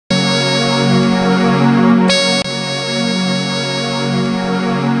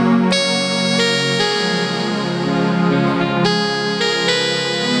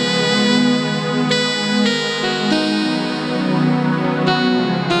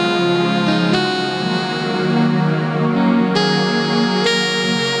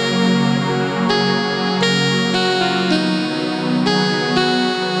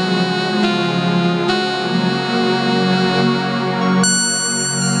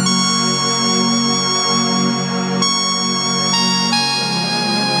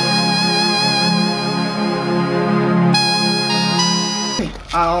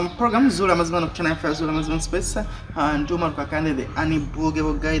program Zula Mazman of China for Zula Mazman Space and Juma Kakane, the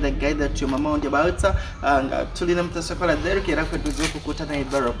Anibogo guy, the guy that your mama on the about and Tulinam Tasakola Derek, Kutana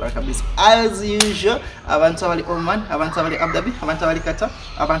Ibero Barkabis. As usual, Avantavali Oman, Avantavali Abdabi, Avantavali Qatar,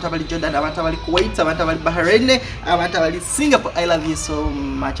 Avantavali Jordan, Avantavali Kuwait, Avantavali Bahrain, Avantavali Singapore. I love you so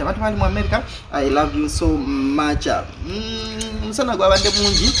much. Avantavali America, I love you so much. Sana gwa bande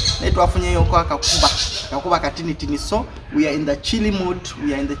mungi netwafunye yo kwa kakuba katini tini, so we are in the chilly mood,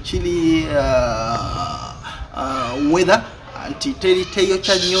 we are in the chilly weather anti teri teyo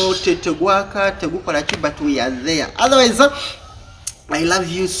chanyo tetegwaka tegukola ki, but we are there. Otherwise I love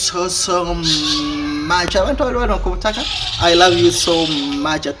you so much. Abantu wali wanokubutaka, I love you so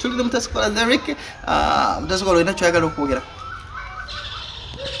much. Tulide mutaskola Derek, mutaskola ina choyagala okwogera.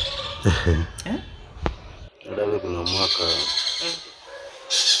 Ndabe kuno mwaka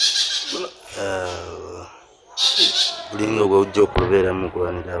bulingo gwa ujjo kubera mu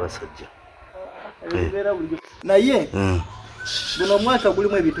kubanira abasajja. Naye guno mwaka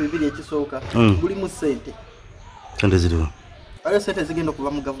gulimu ebintu bibiri ekisooka, gulimu sente. Sente ziriwo. Ayo sente zigenda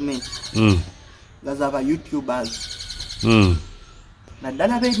okuva mu government. Nga zaba YouTubers.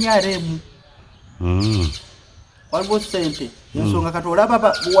 Naddala b'enyaremu. Waliwo sente. Ensonga kati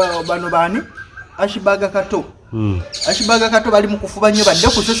olaba bano baani Ashibaga Kato. Ashibaga Kato bali mu kufuba nnyo badde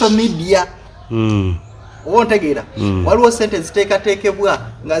ku social media. Ontegeera. Waliwo sente ziteekateekebwa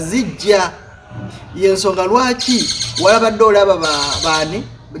nga zijja. Yensonga lwaki walabadde olaba baani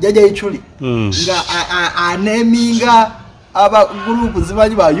jajja Ichuli nga aneminga aba group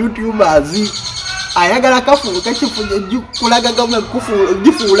zimanyi ba YouTubers ayagala kafu kachifunye kulaga gavumenti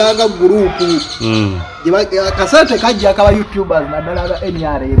gifuulanga group kasante kajja akaba YouTubers naddala aba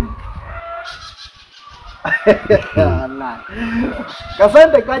NRM.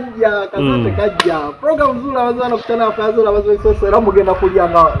 Kasante kajja program zula wazana kutana fazula wazo sera mugenda kulya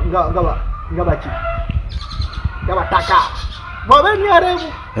ngabaki ngabataka babeni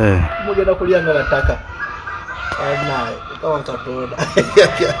aremu mugenda kulya ngabataka ana kawakatoda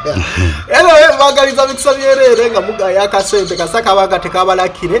bagaliza biksabyerere nga mugaya akasente kasaka bagate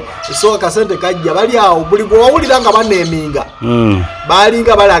kabalakire, so akasente kajja bali awo buli gwe wawulira nga baneminga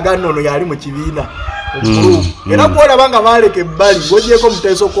balinga balaga nnono yali mu kibiina era kuola banga baleke bali ngojeko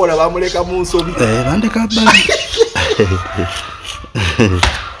muteso kola bamuleka mu nsobi bandeka bali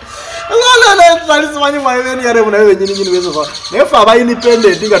Bali simanyi mwayeni yare munawe nyinyi bezo nefa aba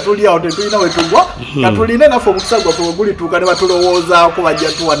independent nga tuli awo tetulina wetugwa katulina nafo omusagwa ko guli tuka ne batulowooza ko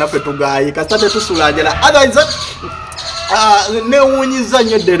bajja tuwa nafe tugayi kasate tusulanjala. Otherwise ne wunyiza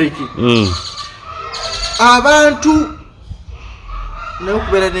nnyo Derek abantu ne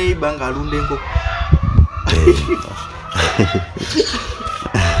okubera ne ibanga alunde enkoko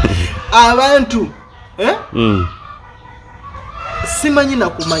abantu simanyi na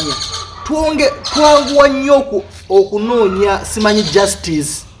kumanya twanguwa nnyo okunoonya simanyi justice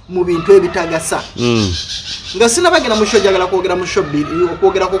mu bintu ebitagasa nga sinabagenda mu show jagala kwogera mu show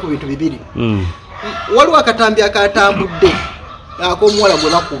okwogerako ku bintu bibiri. Waliwo akatambi akatambudde ak'omuwala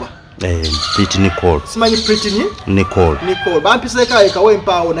gwe bakuba Pretty Nicole. Simanyi Pretty Nicole. Bampiseka ekawe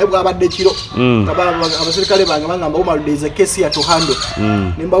mpaawo naye bwabadde kiro abasirikale bange bangamba umaludde kesi ya to handle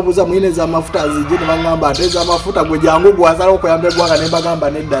nimbabuuza mwine za mafuta azije ne bangamba ate za mafuta gwe jangu gwasala okuyamba eggwanga ne mbagamba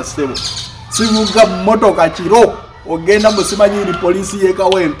nedda ssebo sivuga mmotoka kiro ogenda mu simanyi ni polisi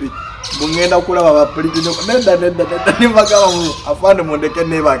y'ekawempe mungenda kulaba ba Pretty nedda nimbagamba afande mundeke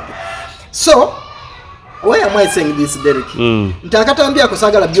nebake. So why am I saying this, Derek? Ntakatambia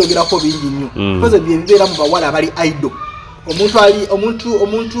kusagala byogerako bingi nnyo because byebera mu bawala bali idle.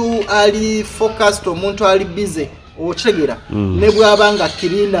 Omuntu ali focused, omuntu ali busy okitegeera ne bwabanga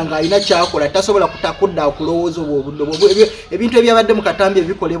kirinda nga alina kyakola tasobola kutakudda okulowooza obudde ebintu ebyabadde mu katambi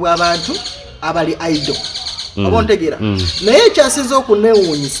ebikolebwa abantu abali idle. Obontegeera naye ekyasinza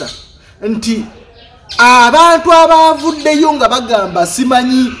okuneewuunyisa nti abantu abavuddeyo nga bagamba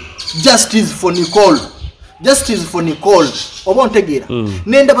simanyi justice for Nicole obontegeera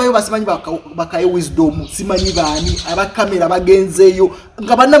nenda bayo basimanyi bakaye wisdom simanyi baani abakamera bagenzeeyo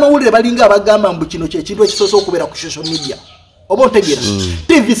nga bannamawulire balinga abagamba mbu kino kyekintu ekisoose okubeera ku social media obontegeera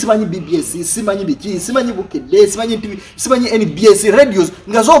TV simanyi BBS simanyi biki simanyi Bukedde simanyi TV simanyi NBS radios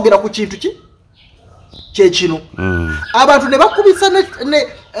nga zoogera ku kintu kyekino abantu ne bakubisa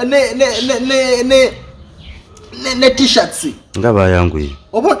ne t-shirts ngaba yanguye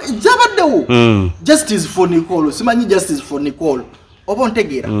zabaddewo justice for Nicole simanyi justice for Nicole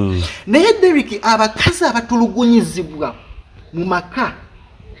obontegeera naye Derek abakazi abatulugunyizibwa mu maka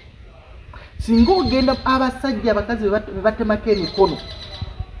singa ogenda abasajja abakazi bebatemako emikono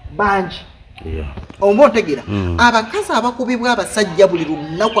bangi Omontegera abakazi abakubibwa abasajja buli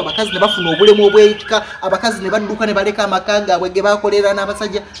lunaku abakazi ne bafuna obulemu obweyitika abakazi ne badduka ne baleka amakanga abwege bakolera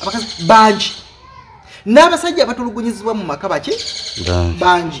n'abasajja abakazi banji n'abasajja batulugunyizibwa mu makabaki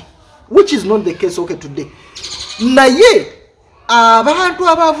banji which is not the case okay today naye abantu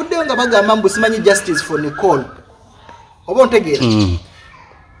abavuddeyo nga bagamba mbu simanyi justice for Nicole Omontegera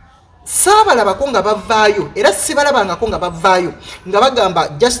Sabalabako nga bavaayo era sibalabangako nga bavaayo nga bagamba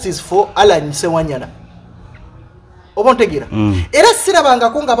justice for Alan Sewanyana Omontegera era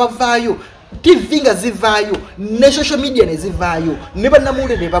sirabangako nga bavaayo TV nga zivaayo ne social media ne zivaayo ne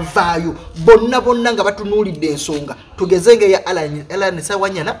bannamule ne bavaayo bonna nga batunuulidde ensonga tugezenge ya Alan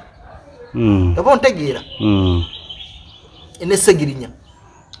Sewanyana Omontegera ne Segirinya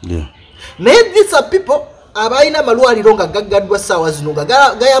naye these are people abaina malwaliro nga gaggaddwa sawa zino nga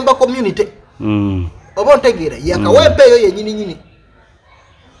gayamba community Omontegera yakawempe yo yenyini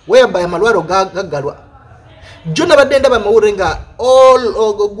whereby amalwaliro gaggalwa jona badenda bamawure nga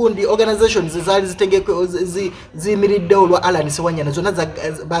all gundi organizations zali zitegeko zimiridde olwa Alan Sewanyana zona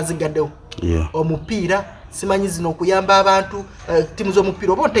bazigaddewo omupiira simanyi zino okuyamba abantu timu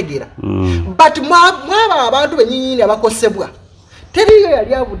z'omupiira Omontegera but mwaba abantu benyini abakosebwa teriyo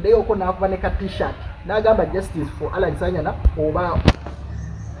yali avuddeyo oko n'akuba ne ka t-shirt n'agamba justice for Alan Sewanyana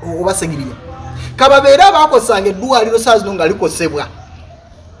oba Segirinya kababeera abakosanga eddwaliro saa zino nga likosebwa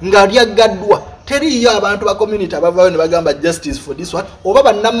nga lyaggaddwa teriyo abantu ba community abavaayo ne bagamba justice for this one oba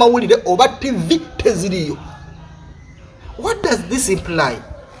bannamawulire oba TV teziriyo. What does this imply?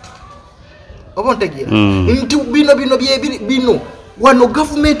 Omontegera nti bino wano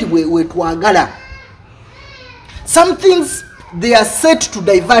government we twagala. Some things they are set to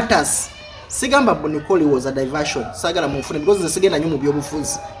divert us. Sigamba Nicole was a diversion. Sagala mufune because the sigena nyu mu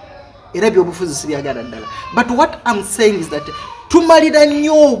byobufuzi. Era byobufuzi sibiyagala ndala. But what I'm saying is that tumalira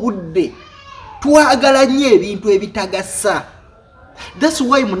nnyo obudde. Twagala nnyo ebintu ebitagasa. That's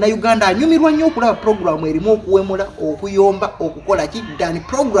why muna Uganda anyumirwa nnyo okulaba program erimu okuwemula okuyomba okukola ki dani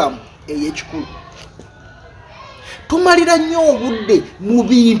program ey'ekikulu. Tumalira nnyo obudde mu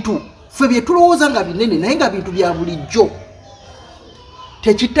bintu ffe bye tulowooza nga binene naye nga bintu bya bulijjo.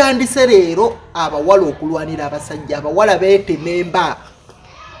 Tekitandise leero abawala okulwanira abasajja abawala beetememba.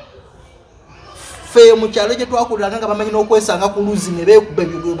 Ffe mu kyalo gye twakulira nga bamanyi n'okwesanga ku luzi ne beekuba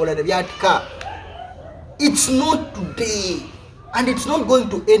ebigobola ne byatika. It's not today and it's not going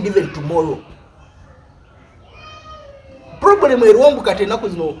to end even tomorrow. Problem erwombu kati enaku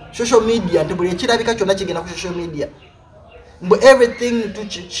zino social media nti buli ekirabika kyonna kigenda ku social media. But everything to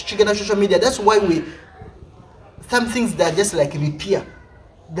kigenda social media. That's why some things that are just like repair.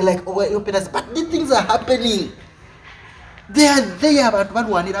 They're like open us, but these things are happening. They are there abantu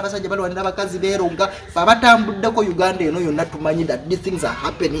balwanira abasajja balwanira abakazi beeronga fa batambuddeko Uganda eno yonna tumanyi that these things are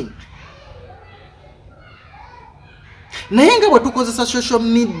happening. Naye nga bwe tukozesa social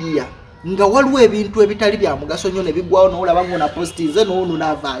media nga waliwo ebintu ebitali bya mugaso nnyo ne bigwawo n'olaba ng'ona postize n'onu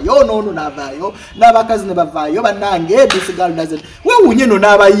n'avaayo n'abakazi ne bavaayo bannange this girl doesn't weewuunye no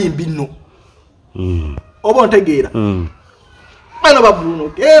n'abayimbi nno oba ontegeera bano babuluno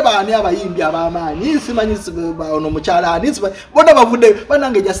kebaani abayimbi ab'amaanyi simanyi ono mukyalaani bona bavudde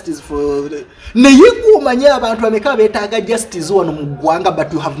bannange justice for naye gw'omanyi abantu bameka beetaaga justice wano mu ggwanga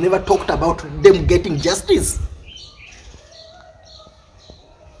but you have never talked about them getting justice.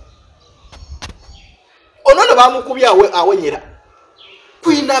 Onono bamukubya awenyera.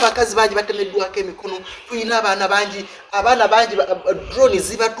 Tuyina abakazi bangi batemeddwako emikono, tuyina abaana bangi drone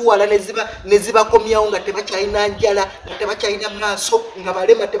zibatwala ne zibakomyawo nga tebakyalina njala, nga tebakyalina maaso, nga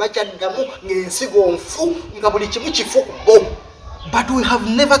balema tebakyaddamu, ng'ensigo nfu, nga buli kimu kifu ku bo. But we have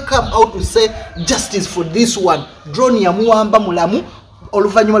never come out to say justice for this one. Drone yamuwamba mulamu,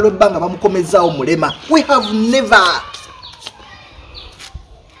 oluvannyuma lw'ebbanga bamukomezaawo mulema. We have never.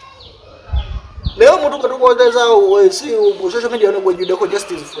 Leo mtu katukozeza si social media no gwejuddeko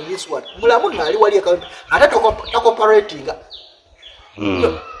justice for this one. Mulamu nali wali account ate takoperating.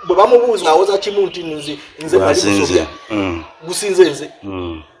 Bwe bamubuuza awoza kimu nti nze bali kusobya. Businze nze.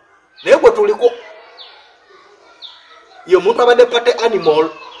 Naye bwe tuliko yo muntu abadde pate animal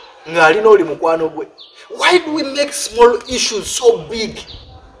ngali n'oli mukwano gwe. Why do we make small issues so big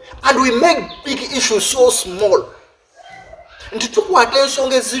and we make big issues so small? Nti tukwata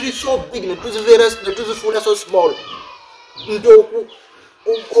ensonga eziri so big ne tuzifuula so small. Nti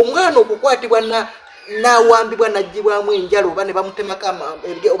omwana okukwatibwa n'awambibwa n'aggyibwamu enjala oba ne bamutemako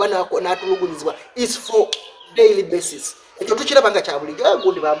oba n'atulugunyizibwa is for daily basis. Ekyo tukiraba nga kya bulijjo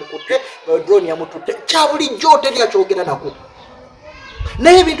gundi bamukutte drone yamututte kya bulijjo teri akyogera nako.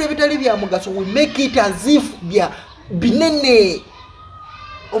 Naye ebintu ebitali bya mugaso we make it as if bya binene.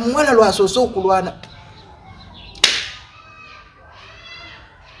 Omwana lwasoose okulwana.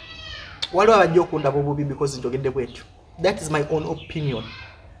 Waliwo abajja okundaba obubi because njogedde bwetyo. That is my own opinion.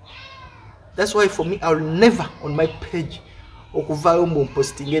 That's why for me I will never on my page okuvaayo mu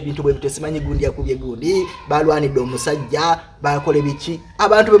posting ebintu bwe bitesimanyi gundi yakubye gundi balwanidde omusajja bakola biki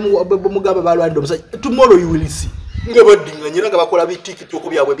abantu bemugamba balwanidde omusajja tomorrow you will see nga badinganyira nga bakola bitikiti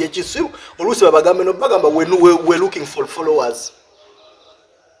okubyabwe byekisiru oluusi babagambe no bagamba we're looking for followers.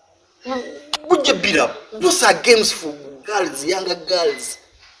 Bujebira those are games for girls, younger girls.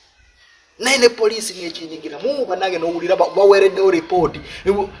 Naine police ngekinyigira mu banage no ulira baweredde report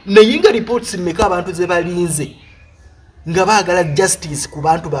neyinga reports mmeka abantu ze balinze nga baagala justice ku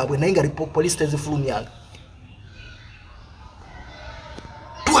bantu baabwe nayinga police tezifulumyaga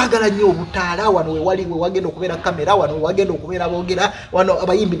twagala nnyo obutaala wano wali wagenda okubeera kamera wano wagenda okubeera boogera wano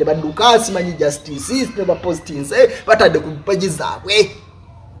abayimbi ne badduka simanyi justice ne bapostinze batadde ku page zaabwe.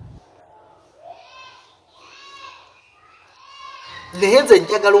 Lehenze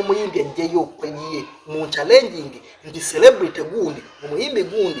njagala omuyimbi ajjeyo okwenyiye mu challenging nti celebrity gundi omuyimbi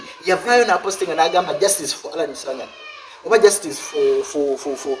gundi yavaayo na posting n'agamba justice for Alan Sanga oba justice for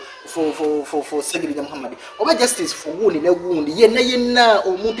Segirinya Muhammad oba justice for gundi ne gundi yenna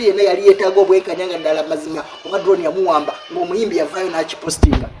omuntu yenna yali yeetaaga obwenkanyanga ddala mazima oba drone yamuwamba ng'omuyimbi yavaayo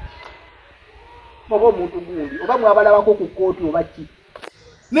n'akipostinga oba omuntu gundi oba mwabalabako ku kooti oba ki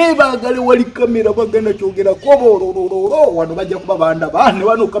neba gale wali kamera bagana kyogera koborororo wano bajja kuba banda bane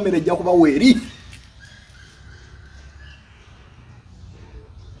wano kamera ejja kuba weri.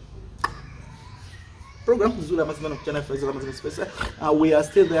 Program kuzula mazima no channel Fazila mazima space we are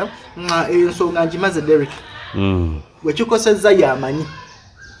still there ensonga njimaze Derek gwe kikoseza yamanyi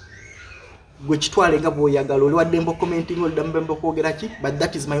gwe kitwale nga boyagala oli wadde mbo commenting oli dambembo kwogera ki but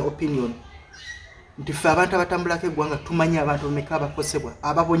that is my opinion. Ntife abantu abatambulako eggwanga tumanyi abantu bameka abakosebwa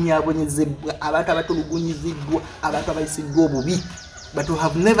ababonyabonyezebwa abantu abatulugunyiziddwa abantu abayisiddwa obubi but we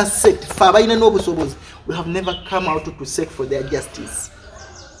have never said fe abalina n'obusobozi we have never come out to seek for their justice.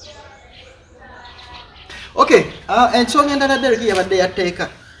 Okay, ensonga endala Derek yabadde yateeka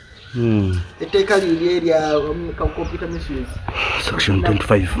etteeka liri erya computer misuse section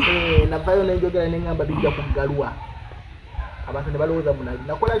 25 navayo nenjogera neŋŋamba bijja kugalwa abantu ne balowooza munali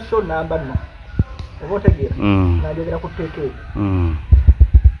nakola show namba nno obotegera najogera ku teke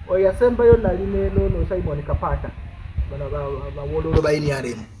oya sembayo nali no Simon Kapata bana bawololo bayini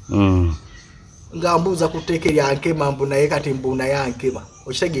aremu ngambuza ku teke lyankema mbu naye kati mbuna yankema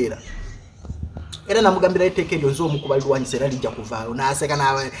okitegeera era namugambira teke lyo nzo omukubalirwanyisa era lijja kuvaayo naseka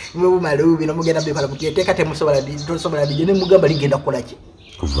nawe mwe bumale ubi namugenda bikala kuti teka temusobola dije ne mugamba ligenda kukola ki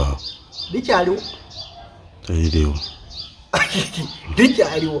kuvaayo likyaliwo ayiriwo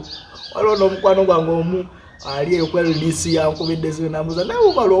likyaliwo walono omukwano gwange omu ali ekwelo DC yankubidde zino namuza nawe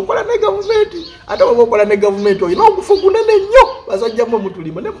ubalo okola ne government ate bwo okola ne government oyina okufuku nene nnyo basajja mu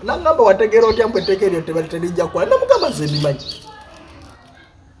mutulimo nangamba wategera otya mpwe tekeryo tebalitelijja kwa namugamba ze ndimanyi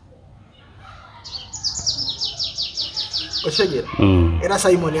oshegera era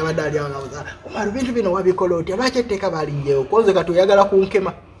Simon yabadali abaza omaru bintu bino wabikola otya bakyeteeka balinjeyo konze kati oyagala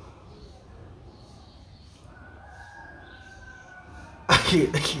kunkema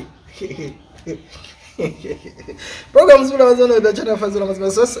Programs will have on the channel Fazula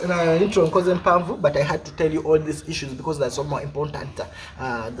Mazmasos and intro and cousin Pamvu, but I had to tell you all these issues because they're so more important.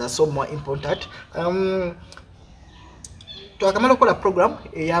 Twakamala kola program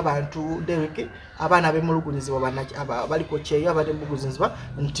y'abantu Derek abana bemulugunyizi abali ko cheyo abade mulugunyiziba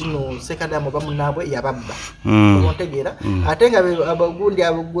ntino second time bamunabwe yababba ontegera atenga abagundi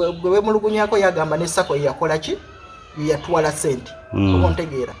gwe bemulugunyako yagamba ne Sacco yakola ki yatwala sente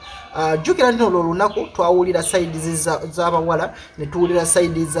ontegera jukira ndino lolunako twawulira side z'abawala ne tuwulira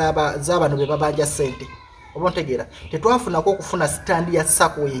side z'abano be babanja sente obontegera tetwafunako okufuna stand ya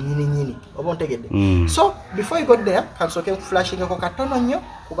Sacco yennyini obontegedde so before you got there kansoke flashing ko katono nnyo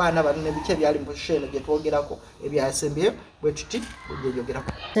kubaana banne biche byali mu shene gye twogerako ebyasembye bwe tuti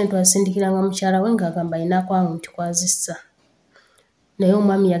byejogerako sente asindikiranga mukyala we ng'agamba inako awo nti kwazissa naye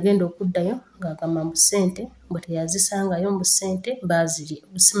omwami yagenda okuddayo ng'agamba mu sente bwe teyazisangayo mu sente baaziri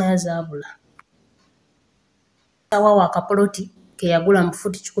busima zaabula awawa akapoloti ke yagula mu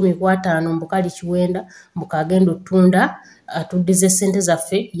futi 15 mbukali kiwenda mbukagenda otunda atuddize sente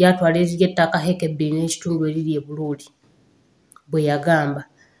zaffe yatwala ettaka heke 2 n'ekitundu eriri ebululi bwe yagamba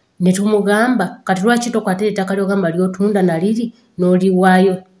ne tumugamba kati lwaki tokwatira ettaka lyogamba lyotunda naliri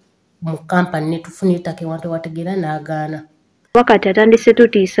n'oliwaayo mu kampani ne tufuna ettaka ewantu wategeera n'agaana wakati atandise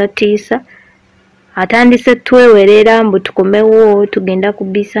tutiisa atandise twewerera mbu tukomewo tugenda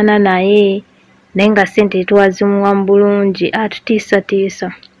kubisana naye naye nga ssente twazimuwa mu bulungi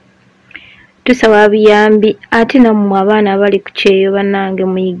atutiisatiisa. Tusaba buyambi ate nammwe abaana abali ku kyeyo bannange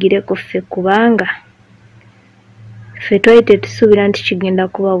muyigire ku ffe kubanga ffe twali tetusuubira nti kigenda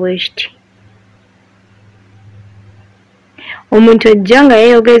kuba bwe kiti. Omuntu ojja nga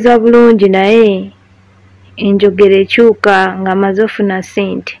yeeyogeza bulungi naye enjogera ekyuka ng'amaze ofuna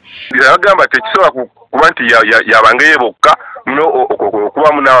ssente. Bagamba tekisobola kuba nti yabanga ye bokka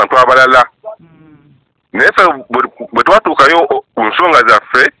okubamu n'abantu abalala. Naye ffe bwe twatuukayo ku nsonga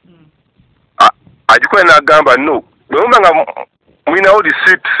zaffe agikola n'agamba no bwe muba nga mulinawo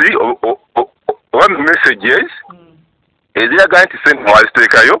receipts oba messages eziraga nti ssente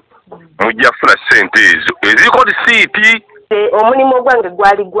mwaziteekayo mujja kufuna ssente ezo eziriko risiiti. Omulimu gwange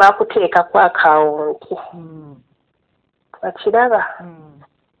gwali gwa kuteeka ku akawunti. Akiraba.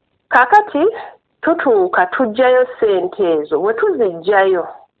 Kakati tutuuka tujjayo ssente ezo. Bwe tuzijjayo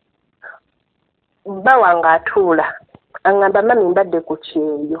bba wange atuula aŋŋamba mami mbadde ku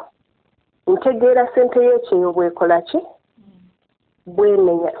kyeyo. Ntegeera ssente y'ekyeyo bw'ekola ki?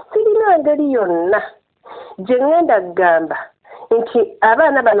 Bw'emenya. Sirina ngeri yonna gye ŋŋenda kugamba nti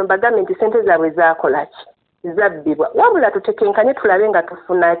abaana bano bagambe nti ssente zaabwe zaakola ki? Zabbibwa. Wabula tutekenkanye tulabe nga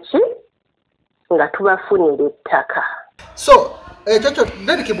tufuna ki? Nga tubafunira ettaka. So, ekyo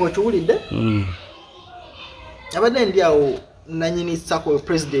Derek bw'okiwulidde? Abadde ndi awo nannyini Sacco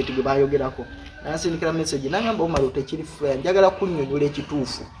president gwe baayogerako. Nansindikira message n'agamba omala tekiri fair. Njagala kunnyonnyola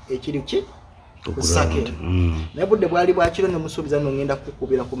ekituufu ekiri ki? Ku Sacco. Naye budde bwali bwakiro ne musuubiza n'ogenda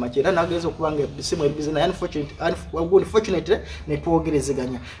kukubira ku makya. Era n'ageeza okuba nga ebisimu ebizi naye unfortunately ne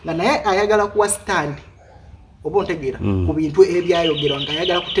twogerezeganya. Nga naye ayagala kuwa stand oba ontegeera ku bintu ebyayogerwa nga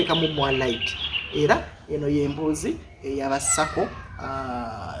ayagala kuteekamu more light. Era eno y'embuuzi ey'aba Sacco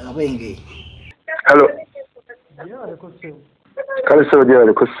abengeyi. Hello. Kale sebo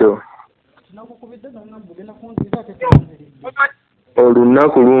gyaleko sebo.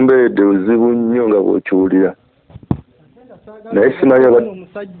 Olunaku lumberedde luzibu nnyo nga bw'okiwulira. Naye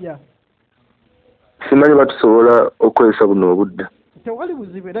simanyi batusobola okukozesa buno obudde. Tewali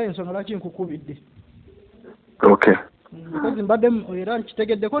buzibu era ensonga lwaki nkukubidde. Okay. Because mbadde era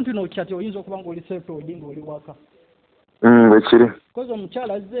nkitegeddeko nti nokyati oyinza okuba ng'oli self-employed ng'oli waka. Ekiri. Because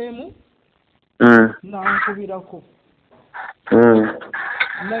omukyala azzeemu n'ankubirako.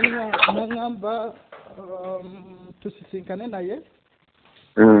 N'aŋŋamba tusisinkane naye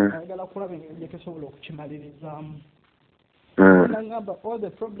ayagala kulaba engeri gye tusobola okukimaliririzaamu. N'aŋŋamba all the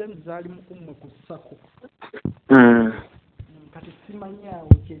problems zaali mu kummwe ku Sacco. Kati simanyi awo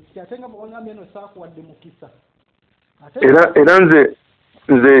kyeki ate nga bw'oŋŋambye eno saakuwadde mukisa. Era nze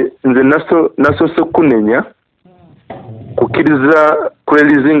nasoose kunenya kukkiriza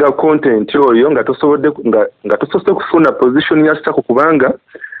kurelizinga content oyo nga tosobodde kufuna position ya Sacco kubanga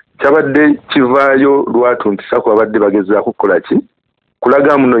kyabadde kivaayo lwatu nti Sacco abadde bagezaako kukola ki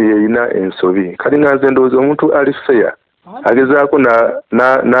kulaga muno yeeyina ensobi. Kali nga nze ndowooza omuntu ali fair agezaako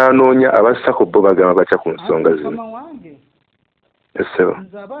n'anoonya aba Sacco bo bagamba batya ku nsonga zino.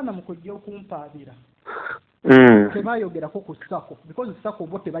 Nze abaana mu kujja okumpaabira tebayogerako ku Sacco because Sacco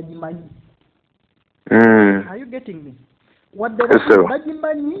bo tebagimanyi. Are you getting me? Wadde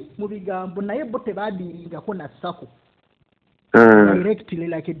bagimanyi mu bigambo naye bo tebaadiringako na Sacco directly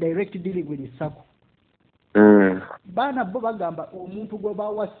like a direct dealing with the Sacco. Baana bo bagamba omuntu gwe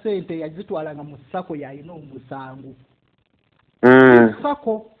bawa ssente yazitwalanga mu Sacco yalina omusango.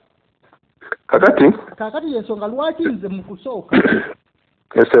 Sacco kakati yensonga lwaki nze mu kusooka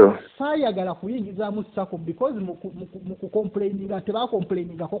saayagala kuyingizaamu Sacco because mu kucomplaininga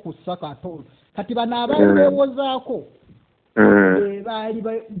tebakomplainingako ku Sacco at all. Kati bano abaali beewozaako baali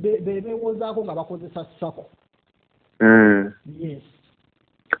beewozaako nga bakozesa Sacco. Yes.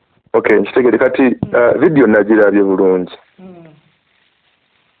 Okay, nkitegere kati video nagirabye bulungi.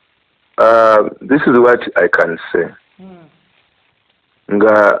 This is what I can say.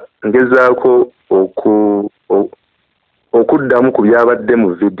 Nga ngezaako okuddamu ku byabadde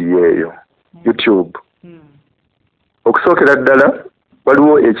mu vidiyo eyo YouTube. Okusookera ddala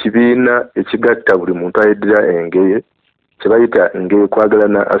waliwo ekibiina ekigatta buli muntu ayeddira engeye kye bayita Engeye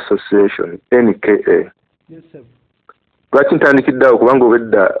Kwagalana Association NKA. Lwaki ntandikiddeawo kubanga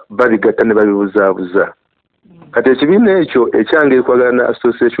obwedda babigatta ne babibuzaabuza. Kati ekibiina ekyo ekyange Kwagalana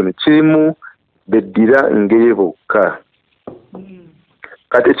Association kirimu beddira ngeye bokka.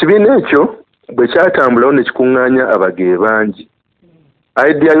 Kati ekibiina ekyo bwe kyatambulawo ne kikuŋŋaanya abageye bangi.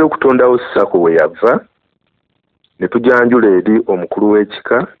 Idea y'okutondawo Sacco we yava ne tujanjula eri omukulu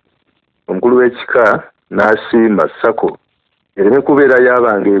w'ekika n'asiima Sacco ereme kubeera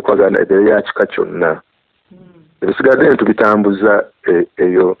y'abange Kwagalana ebeere ya kika kyonna. ebisigadde netubitambuza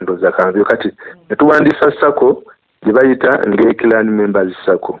eyo ndoza kambyo kati netuwandiisa Sacco gye bayita ng'Clan Members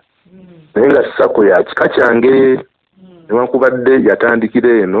Sacco naye nga Sacco ya kika kyange newankubadde yatandikira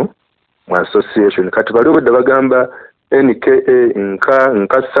eno mu association kati bali obwedda bagamba NKA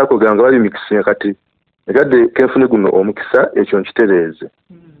nka Sacco ganga bali mixing kati egadde kenfune guno omukisa ekyo nkitereeze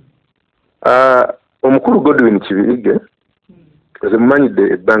omukulu Godwin Kibirige ze mumanyidde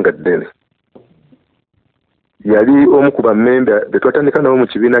ebbanga ddene yali omu ku bammemba betwatandika nabo mu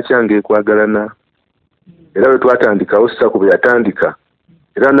kibiina kyange ekwagalana era bwe twatandikawo Sacco bwe yatandika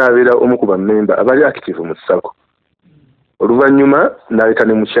era n'abeera omu ku bammemba abali active mu Sacco oluvannyuma n'aleeta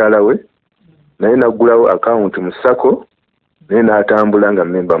ne mukyala we naye n'aggulawo akawunti mu Sacco naye n'atambula nga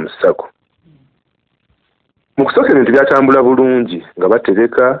mmemba mu Sacco mu kusooka ebintu byatambula bulungi nga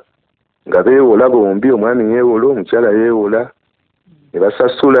batereka nga beewola bombi omwami yeewola omukyala yeewola ne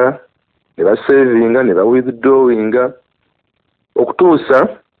basasula ne basevinga ne bawithdrawinga okutuusa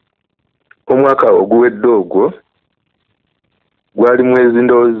omwaka oguwedde ogwo gwali mwezi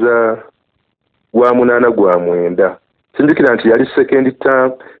ndowooza gwa 8 gwa 9 sindikira nti yali second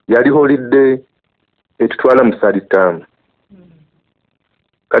term yali holiday etutwala mu third term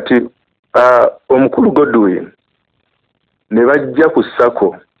kati omukulu Godwin ne bajja ku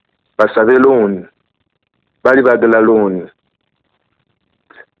Sacco basabe loan bali baagala loan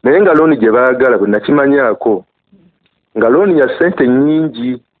naye nga loan gye baagala bwe nakimanyaako nga loan ya sente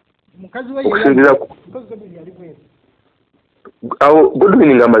nnyingi okusinziira awo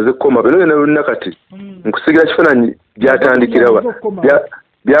Godwin nga amaze kukoma bino byonna byonna kati nkusigira kifaananyi byatandikirawa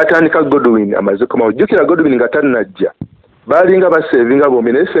byatandika Godwin amaze kukoma ojjukira Godwin nga tannajja baalinga basevinga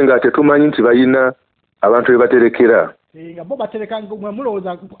bombi naye ffe nga tetumanyi nti balina abantu be baterekera nga bo batereka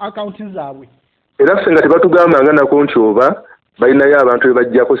mulowooza akaunti zaabwe era ffe nga tebatugambanga nako nti oba balinayo abantu be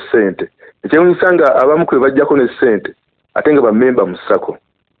bajjako ssente ekyewunyisa nga abamu ku be bajjako ne ssente ate nga bammemba mu Sacco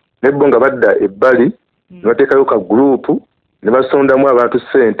ne bo nga badda ebbali ne bateekayo ka guruupu ne basondamu abantu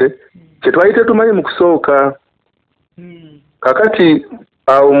ssente kye twali tetumanyi mu kusooka kakati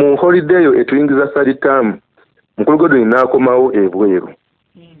awo mu holiday eyo etuyingiza third term mukulu Godwin n'akomawo ebweru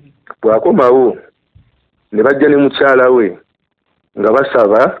bw'akomawo ne bajja ne mukyala we nga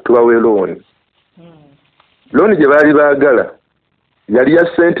basaba tubawe looni looni gye baali baagala yali ya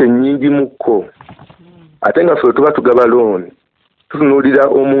ssente nnyingi mukko ate nga ffe tuba tugaba looni tutunuulira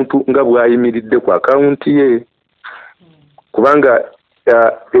omuntu nga bw'ayimiridde ku akawunti ye kubanga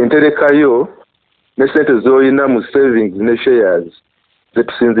enterekayo ne ssente z'olina mu savings ne shares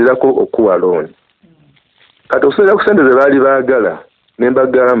zetusinzirako okuwa looni kati okusinzira ku ssente ze baali baagala ne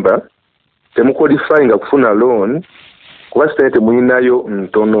mbagamba temukwalifyinga kufuna loan kuba ssente muyinayo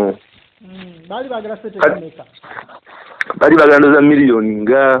ntono baali baagala ndoza miliyoni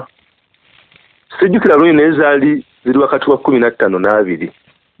nga sijjukira looni naye zaali ziri wakati wa 15 n'abiri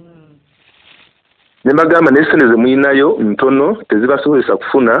ne mbagamba naye ssente ze muyinayo ntono tezibasobozesa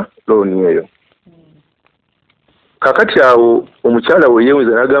kufuna looni eyo kakati awo omukyala we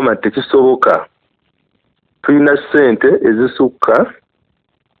yeewunza n'agamba nti tekisoboka tulina ssente ezisukka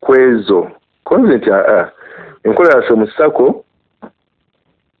ku ezo konze nti enkola yaffe mu Sacco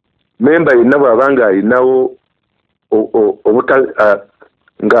memba yenna bw'abanga alinawo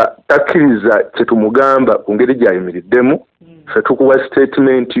nga takkiriza kye tumugamba ku ngeri gy'ayimiriddemu ffe tukuwa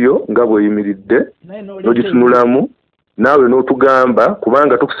statement yo nga bw'eyimiridde n'ogitunulamu naawe n'otugamba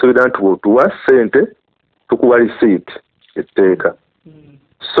kubanga tukusuubira nti bw'otuwa ssente tukuwa receipt etteeka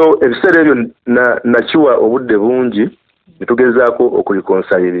so ebiseera ebyo nakiwa obudde bungi netugezaako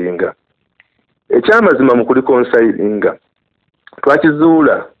okulikonsayiringa ekyamazima mu kulikonsayiringa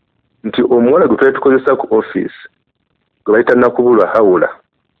twakizuula nti omuwala gwe twali tukozesa ku office gwe bayita Nakubulwa Hawula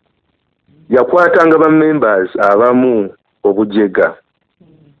yakwatanga bammembers abamu obujega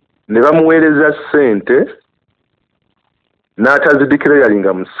ne bamuweereza ssente n'atazidikira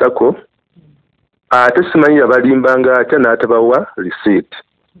yalinga mu Sacco ate simanyi yabalimbanga atya n'atabawa receipt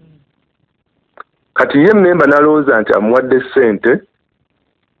kati ye mmemba n'alowooza nti amuwadde ssente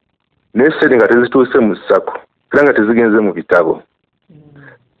naye ssente nga tezituuse mu Sacco era nga tezigenze mu bitabo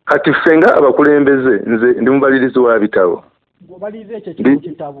kati ffe nga abakulembeze nze ndi mubalirizi wa bitabo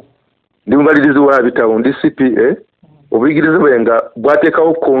ndi mubalirizi wa bitabo ndi CPA obuyigirize bwe nga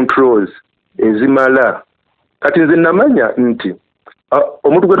bwateekawo controls ezimala kati nze namanya nti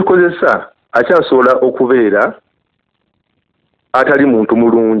omuntu gwe tukozesa akyasobola okubeera atali muntu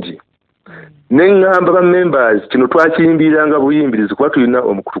mulungi neŋŋamba bammembers kino twakiyimbiranga buyimbirizi kuba tulina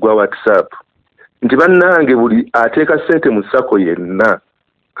omukutu gwa WhatsApp nti bannange buli ateeka ssente mu Sacco yenna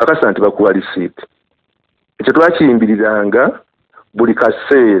kakasa nti bakuwa receipt ekyo twakiyimbiriranga buli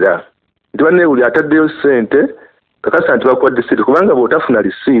kaseera nti banne buli ataddeyo ssente kakasa nti bakuwadde receipt kubanga bw'otafuna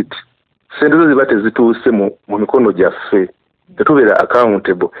receipt sente zo ziba tezituuse mu mikono gyaffe tetubeera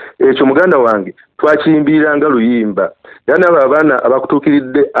accountable. Ekyo muganda wange twakiyimbiriranga luyimba era n'abo abaana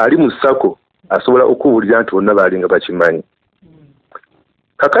abakutuukiridde ali mu Sacco asobola okuwulira nti bonna baalinga bakimanyi.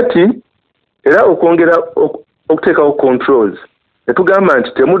 Kakati era okwongera okuteekawo controls netugamba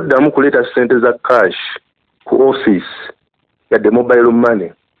nti temuddamu kuleeta sente za cash ku office yadde mobile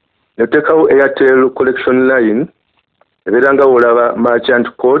money. Netuteekawo Airtel collection line ebeera nga olaba merchant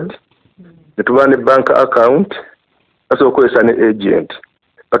code netuba ne bank account asobola okukozesa ne agent.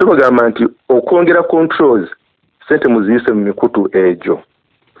 Batubagamba nti okwongera controls sente muziyise mu mikutu egyo.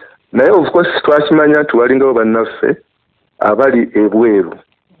 Naye of course twakimanya nti walingawo bannaffe abali ebweru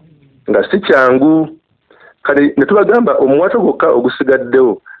nga si kyangu. Kale netubagamba omuwato gwokka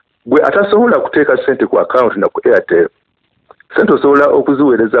ogusigaddewo gwe atasobola kuteeka sente ku account na ku Airtel sente osobola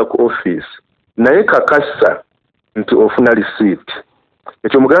okuziweereza ku office naye kakasa nti ofuna receipt.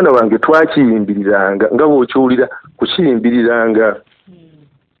 Ekyo muganda wange twakiyimbiriranga nga bw'okiwulira kukiyimbiriranga.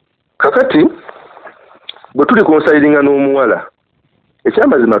 Kakati bwe tuli konsayiringa n'omuwala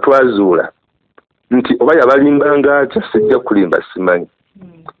ekyamazima twazuula nti oba yabalimbanga atya sijja kulimba simanyi.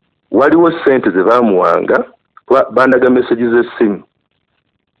 Waliwo sente ze baamuwanga bandaga message z'essimu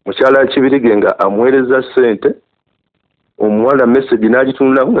mukyala Kibirige nga amuweereza sente omuwala message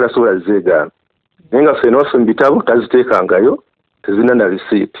n'agitunulamu nga tasobola zeegaana naye nga ffenna waffe mu bitabo taziteekangayo tezina na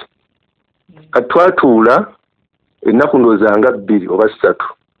receipt. Kati twatuula ennaku ndowooza nga 2 oba 3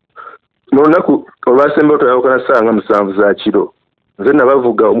 n'olunaku olwasembayo twayawukana ssaawa nga 7 za kiro nze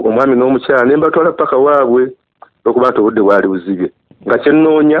nabavuga omwami n'omukyala ne mbatwala paka waabwe okuba nti obudde bwali buzibye nga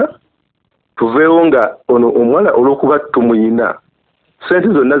kyennoonya tuveewo nga ono omuwala olw'okuba tumuyina sente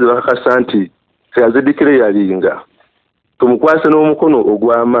zonna ze bakakasa nti teyazidikire yalinga tumukwase n'omukono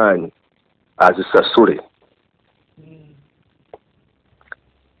ogw'amaanyi azisasule.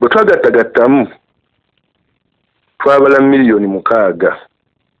 Bwe twagattagattamu twabala miliyoni 6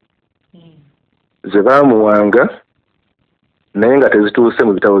 ze baamuwanga naye nga tezituuse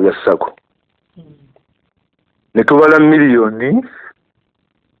mu bitabo bya Sacco. Ne tubala miliyoni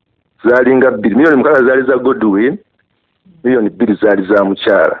zaalinga 2 miliyoni 6 zaali za Godwin miliyoni 2 zaali za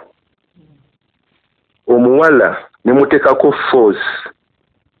mukyala. Omuwala ne muteekako force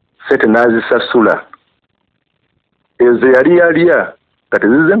sente n'azisasula ezo yali yalya nga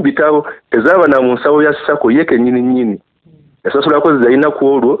tezize mu bitabo tezaaba na mu nsawo ya Sacco ye kennyini nnyini yasasulako zirina ku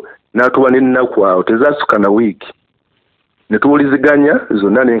olwo n'atuba n'ennaku awo tezaasuka na wiiki ne tuwuliziganya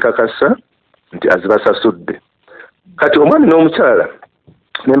zonna n'enkakasa nti azibasasudde. Kati omwami n'omukyala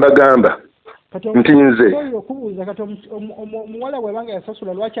ne mbagamba nti nze okubuuza kati omuwala bw'ebanga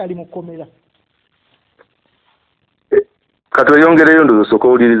yasasula lwaki ali mu kkomera? Kati oyongereyo ndowooza osooka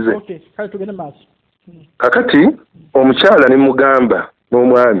owulirize. Kale tugende maaso. Kakati omukyala ne mugamba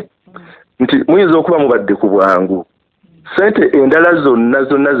n'omwami nti muyinza okuba mubadde ku bwangu sente endala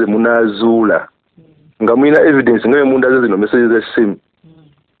zonna ze munaazuula nga mulina evidence nga bwe zino message z'essimu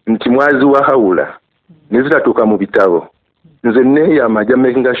nti mwaziwahawula ne zitatuuka mu bitabo nze neeyama ja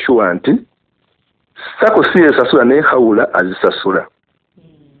making sure nti Sacco si esasula naye hawula azisasula.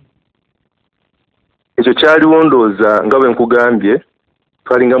 Ekyo kyaliwo ndowooza nga bwe nkugambye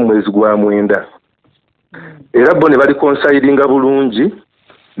twalinga mu mwezi gwa 9 era bo ne bali konsayiringa bulungi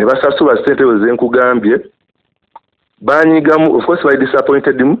ne basasula sente ezo ze nkugambye banyigamu of course bali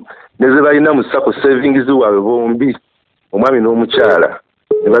disappointed ne ze balina mu Sacco savings waabwe bombi omwami n'omukyala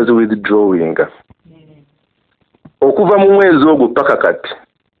ne bazi withdrawing. Okuva mu mwezi ogwo paka kati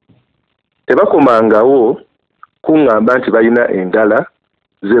tebakomangawo kuŋŋamba nti balina endala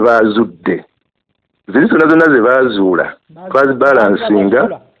ze baazudde ziri zonna ze baazuula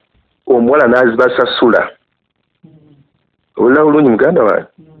twazibalansinga omuwala n'azibasasula. Olula bulungi muganda wange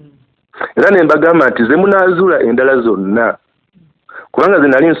era ne mbagamba nti ze munaazuula endala zonna kubanga ze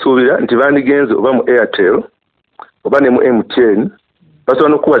nali nsuubira nti bandigenze oba mu Airtel oba ne mu MTN basobola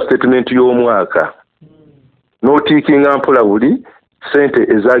n'okuwa statement y'omwaka n'otiikinga mpola buli sente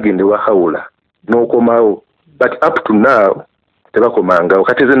ezagende wahawula n'okomawo but up to now tebakomangawo.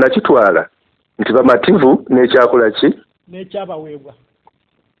 Kati ze nakitwala nti bamativu n'ekyakola ki n'ekyabaweebwa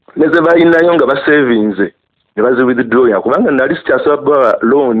ne ze balinayo nga basavinze ne bazi withdrawing kubanga nali sikyasaba bawa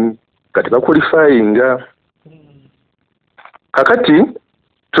loan kati baqualifyinga. Kakati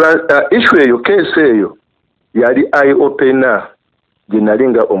issue eyo case eyo yali eye opener gye nali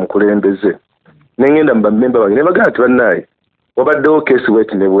nga omukulembeze nengenda mu bamemba bange ne bagamba nti bannaye wabaddewo case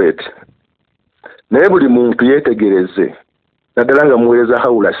wet ne bweti naye buli muntu yeetegereze naddala nga muweereza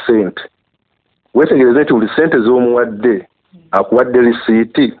hawula sente weetegereze nti buli sente z'omuwadde akuwadde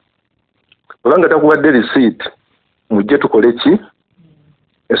risiiti obanga takuwadde risiiti mujje tukole ki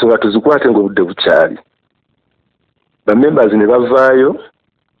ensonga tuzikwate ng'obudde bukyali. Bamembers ne bavaayo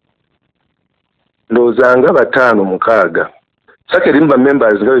ndowooza nga 5-6. Sacco erimu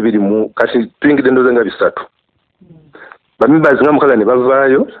bamembers nga 2 kati tuyingidde ndowooza nga 3. Bamembers nga 6 ne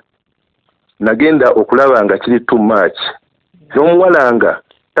bavaayo nagenda okulaba nga kiri too much. N'omuwala nga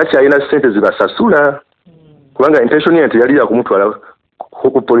takyalina ssente zibasasula kubanga intention ye nti yali yakumutwala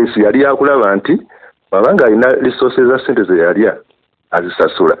ku poliisi yali yakulaba nti babanga alina resources za ssente ze yali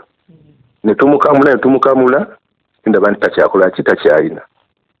azisasula. Ne tumukamula ndaba nti takyakola ki takyalina.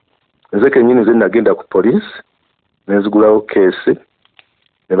 Nze kennyini nze nagenda ku poliisi nenzigulawo keesi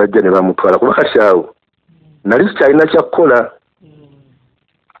ne bajja ne bamutwala kuba kati awo nali sikyalina kyakukola.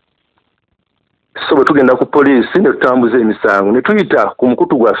 So bwe tugenda ku poliisi ne tutambuza emisango ne tuyita ku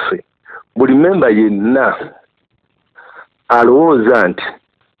mukutu gwaffe buli memba yenna alowooza nti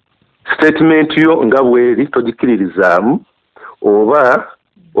statement yo nga bweri togikiririzaamu oba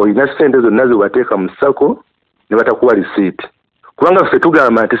olina ssente zonna ze wateeka mu Sacco ne batakuwa risiiti. Kubanga ffe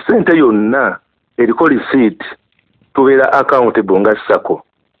tugamba nti ssente yonna eriko risiiti tubeera accountable nga Sacco.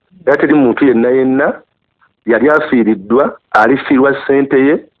 Era teri muntu yenna yali afiiriddwa alifiirwa ssente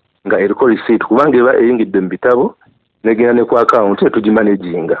ye nga eriko risiiti kubanga eba eyingidde mu bitabo negenda ne ku account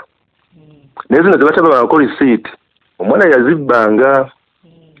etugimanaginga. Naye zino ze batabako risiiti omwana yazibbanga.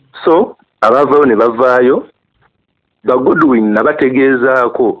 So abavaayo ne bavaayo Godwin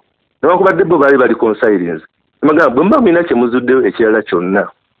nabategeezaako newakubadde bo baali bali consilence emagamba bwe muba mulina kye muzuddeyo ekirala kyonna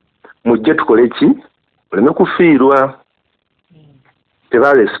mujje tukole ki oleme kufiirwa.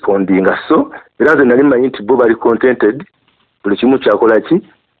 Tebarespondinga. So era nze nali manyi nti bo bali contented buli kimu kyakola ki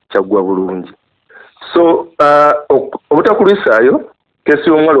kyaggwa bulungi. So obutakulisaayo kesi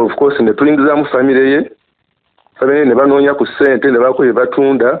y'omuwala of course ne tulingizaamu famire ye ne banoonya ku ssente ne baako bye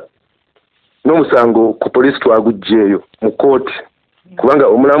batunda n'omusango ku poliisi twaguggyeeyo mu kooti kubanga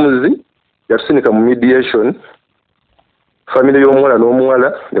omulamuzi yatusinika mu mediation. Famire y'omuwala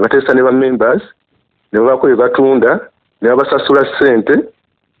n'omuwala ne bateesa ne bamembers ne baako bye batunda ne babasasula ssente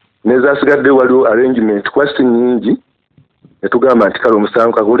n'ezasigadde waliwo arrangement kwasi nnyingi ne tugamba nti kale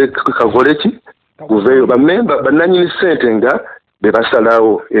omusango kagole ki guveeyo. Bamemba bannannyini ssente nga be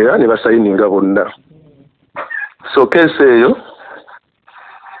basalawo era ne basayininga bonna. So keesi eyo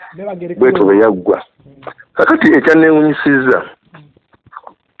bwetu bwe yaggwa. Kakati ekyanneewunyisizza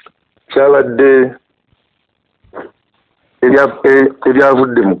kyabadde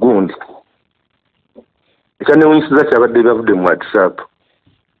ebyavudde mu gundi. Ekyanneewunyisizza kyabadde ebyavudde mu WhatsApp.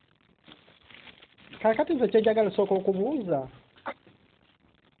 Kakati nze kyejagala sooka okubuuza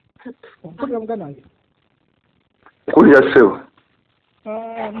ompulira muganda wange nkulira ssebo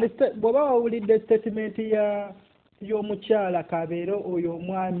bw'oba wawulidde statement y'omukyala Kabeero oyo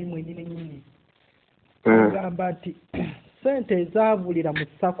omwami mwennyini agamba nti ssente ezaabulira mu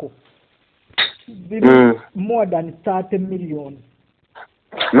Sacco ziri more than 30 million.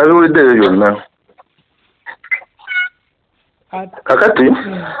 Nabiwuliddeyo byonna. Kakati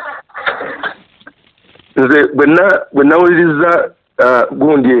nze bwe nawuliriza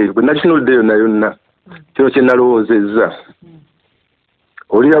gundi eyo bwe nakinulidde yonna yonna kino kye nalowoozezza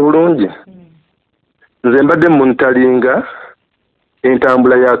olira bulungi nze mbadde muntalinga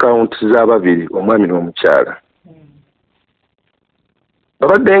entambula y'akawunti z'ababiri omwami n'omukyala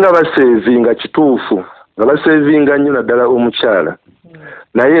babadde nga baseevinga kituufu nga baseevinga nnyo naddala omukyala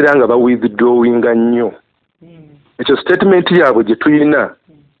naye era nga bawithdrawinga nnyo. Ekyo statement yaabwe gye tulina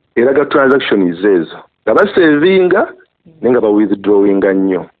eraga transactions ezo nga baseevinga naye nga bawithdrawinga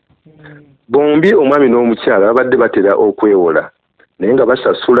nnyo. Bombi omwami n'omukyala babadde batera okwewola naye nga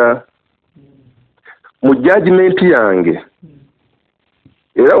basasula. Mu judgment yange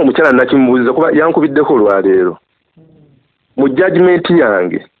era omukyala nakimubuuliza kuba yankubiddeko olwaleero. Mu judgment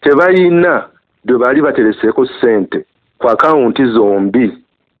yange tebalina bwe baali batereseeko ssente ku akawunti zombi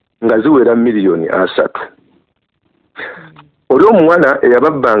nga ziwera miliyoni 3. Oli omuwala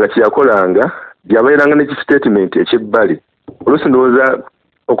eyababbanga kyeyakolanga yabeeranga n'ekistatement ekyebbali oluusi ndowooza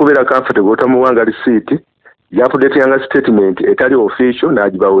okubeera comfortable otamuwanga risiiti yafudeeteyanga statement etali official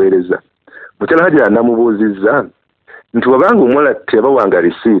n'agibaweereza. Mukyala hajja namubuuzizza nti wabanga omuwala teyabawanga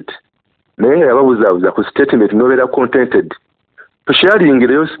risiiti naye nga yababuzaabuza ku statement n'obeera contented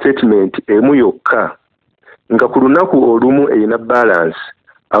tusharingireyo statement emu yokka nga ku lunaku olumu erina balance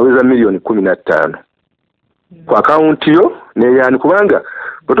aweza miliyoni 15 ku akawunti yo neyaani kubanga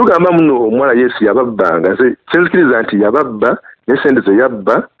bwe tugamba muno omuwala Yesu yababbanga nze kyenzikiriza nti yababba n'essente ze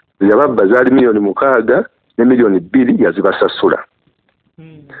yababba zaali miliyoni 6 ne miliyoni 2 yazibasasula.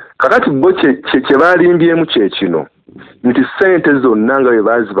 Kakati bo kye baalimbyemu kye kino nti ssente zonna nga bwe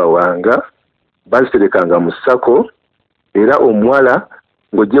baazibawanga baziterekanga mu Sacco era omuwala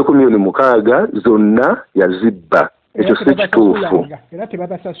ng'oggyeko $6,000,000 zonna yazibba. Ekyo si kituufu. Era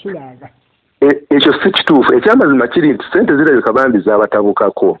tebabasasulanga. Ekyo si kituufu. Ekyamazima kiri nti ssente zirabika bambi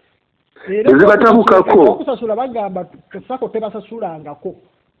zaabatabukako. Ezibatabukako okusasula bagamba Sacco tebasasulangako.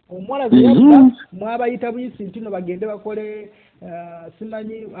 Omuwala zeyabba mwabayita buyisi nti no bagende bakole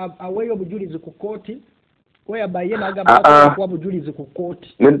simanyi aweeyo obujulizi ku kooti weyabba ye n'agamba kuwa bujulizi ku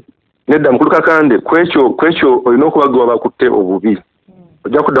kooti. Nedda mukulu Kakande kwekyo olina okubagoba bakutte obubi.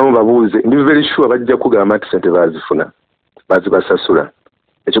 Ojja kuddamu babuuze ndi very sure bajja kugamba nti ssente baazifuna bazibasasula.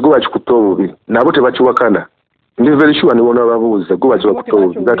 Ekyo go bakikutte obubi nabo tebakiwakana. Ndi very sure ni wona babuuze go bakikutte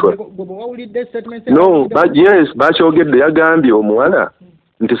obubi. No, but yes bakyogedde yagambye omuwala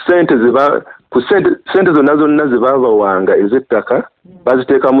nti ssente zonna ze baabawanga ez'ettaka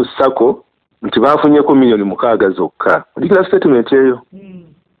baziteeka mu Sacco nti baafunyeko $6,000,000 zokka. Olikira statement eyo.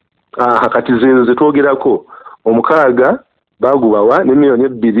 Kati zezo zetwogerako $6,000,000 bagubawa ne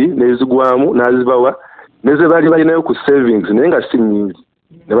 $2,000,000 nezigwamu n'azibawa neze bali balinayo ku savings naye nga si nnyingi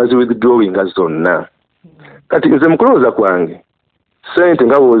ne bazi withdrawing zonna. Kati nze mukulowooza kwange ssente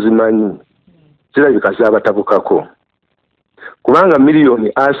nga bw'ozimanyi zirabika zaabatabukako kubanga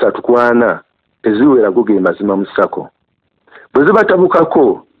 $3,40,000 teziwerako ge mazima mu Sacco. Bwe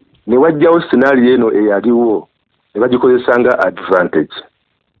zibatabukako ne wajjawo scenario eno eyaliwo ne bagikozesa nga advantage.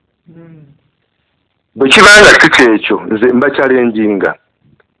 Bwe kibanga si kyekyo nze mbakyalenjinga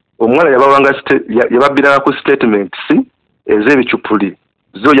omuwala yababbiranga ku statements ez'ebicupuli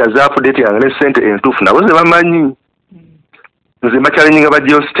zo yazaapudeetinganga ne ssente entuufu nabo ze bamanyi. Nze mbakyalenjinga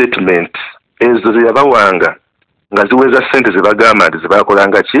bajjeyo statement ezo ze yabawanga nga ziweza ssente ze bagamba nti ze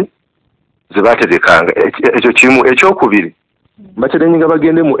baakolanga ki ze baategekanga. Ekyo kimu. Ekyokubiri mbakyalenjinga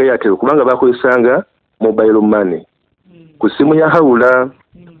bagende mu Airtel kubanga bakozesanga mobile money ku simu ya hawula.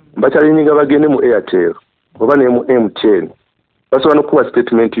 Mbakyalenjinga bagende mu Airtel oba ne mu MTN basobola n'okuba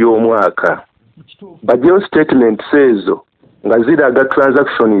statement y'omwaka. Bajjeyo statement ezo nga ziraga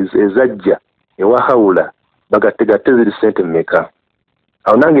transactions ezajja ewa hawula bagattegatte ziri ssente mmeka.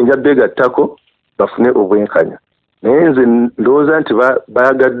 Awo nange nja beegattako bafune obwenkanya. Naye nze ndowooza nti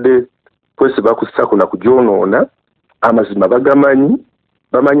bayagadde kwesiba ku Sacco na kugyonoona. Amazima bagamanyi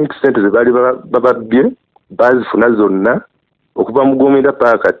bamanyi nti ssente ze baali bababbye baazifuna zonna okuva mu Gomera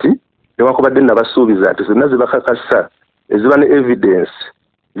paakati newankubadde nabasuubiza nti zonna zibakakasa eziba ne evidence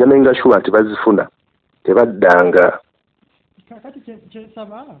njamenga sure nti bazifuna tebaddanga. Kakati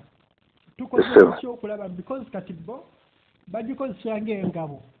kyesaba tukoze okulaba because kati bo bagikozesa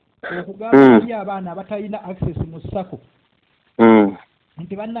ng'engabo okugamba abaana abatalina access mu Sacco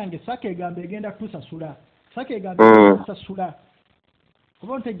nti bannange Sacco egamba egenda tusasula Sacco egamba tusasula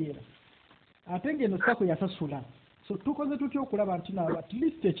kuba ntegeera ate ng'eno Sacco yasasula. So tukoze tutya okulaba nti nabo at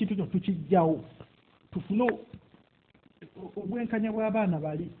least ekintu kyo tukijjawo tufune obwenkanya bw'abaana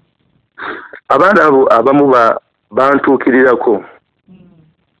bali. Abaana abo abamu bantuukirirako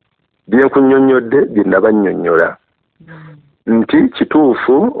bye nkunnyonnyodde bye nabannyonnyola nti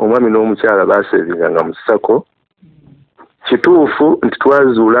kituufu omwami n'omukyala baaseebinganga mu Sacco. Kituufu nti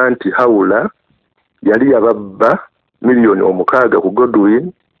twazuula nti hawula yali yababba $6,000,000 ku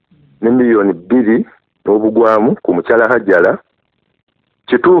Godwin ne $2,000,000 n'obugwamu ku mukyala Hajjala.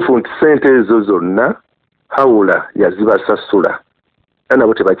 Kituufu nti ssente ezo zonna hawula yazibasasula era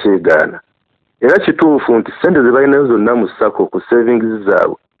nabo tebakyegaana. Era kituufu nti ssente ze balinayo zonna mu Sacco ku savings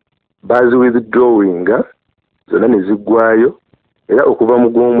zaabwe baazi withdrawinga zonna ne ziggwayo era okuva mu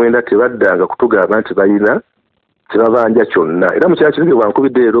Gwomwenda tebaddanga kutugamba nti balina tebabanja kyonna. Era mukyala Kizige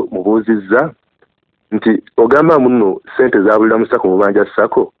bwankubidde leero mubuuzizza nti ogamba muno ssente zaabulira mu Sacco mubanja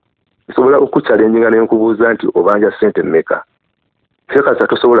Sacco nsobola okukyalenjinga ne nkubuuza nti obanja ssente mmeka. Kyekasa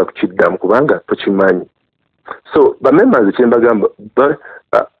tosobola kukiddamu kubanga tokimanyi. So bamembers kyembagamba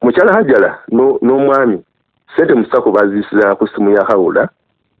mukyala Hajjala n'omwami ssente mu Sacco baziyisira ku simu ya hawula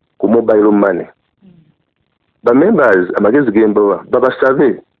ku mobile money. Bamembers amagezi gembawa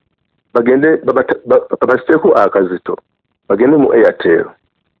babasabe bagende babasiteeko akazito bagende mu Airtel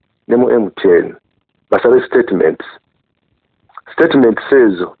ne mu MTN basabe statements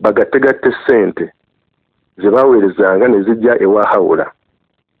ezo bagattegatte ssente ze baaweerezanga ne zijja ewa hawula.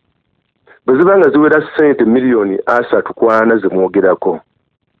 Bwe ziba nga ziwera ssente $3,40,000 ze mwogerako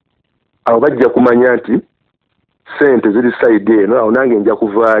awo bajja kumanya nti ssente ziri sayidi eno awo nange nja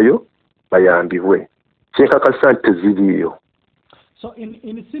kuvaayo bayambibwe. Kyenkakasa nti teziriiyo. So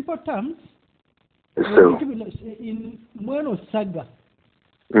in simple terms in mweno saga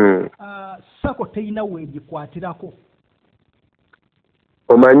Sacco teyina weegikwatirako.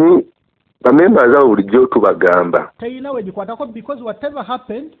 Omanyi bamembers abo bulijjo tubagamba teyina weegikwatirako because whatever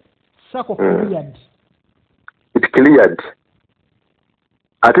happened Sacco cleared. it cleared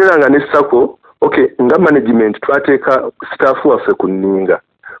ate era nga ne Sacco okay nga management twateeka staff waffe ku nninga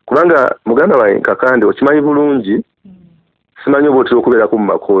kubanga muganda wange Kakande okimanyi bulungi simanyi oba otera okubeerako mu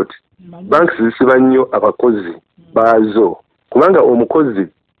makooti banks zisiba nnyo abakozi baazo kubanga omukozi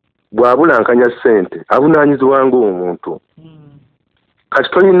bw'abulankanya ssente avunaanyizibwa ng'omuntu kati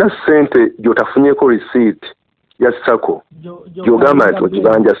tolina ssente gy'otafunyeko receipt ya Sacco gy'ogamba nti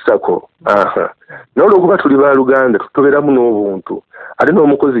okibanja Sacco n'olwokuba tuli baaluganda tutobeeramu n'obuntu ate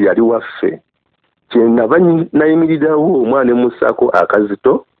n'omukozi yali waffe kyenava nayimirirawo omwana mu Sacco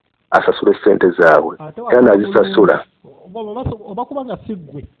akazito asasula ssente zaabwe era nazisasula oba kubanga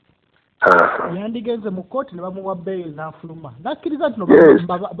siggwe yandigenze mu kooti ne bamuwa bail n'afuluma nakkiriza nti no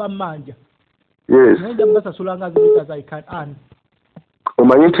bammanja naye basasula nga zibita za ikan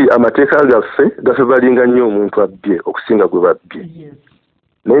omanyi nti amateeka gaffe balinga nnyo omuntu abbye okusinga gwe babbye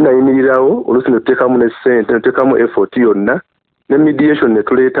naye nayimirirawo oluusi ne tuteekamu ne ssente ne tuteekamu effort yonna ne mediation ne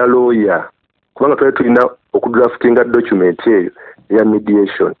tuleeta lawyer kubanga twali tulina okudraftinga document eyo eya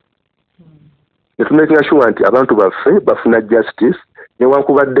mediation ne tumakinga sure nti abantu baffe bafuna justice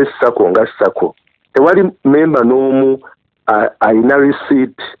newankubadde Sacco nga Sacco tewali memba n'omu alina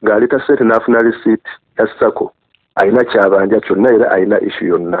receipt ng'aleeta ssente n'afuna receipt ya Sacco alina kyabanja kyonna era alina issue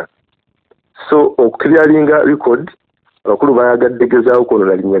yonna so okukiryalinga record abakulu bayagadde gezaawo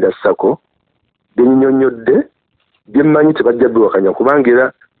kwonoona linnya lya Sacco byennyonnyodde byemmanyi tebajja biwakanya kubanga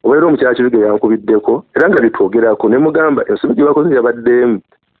era obeera omukyala Kiruge yankubiddeko era nga litwogerako ne mugamba ensobi gye bakoze yabaddeemu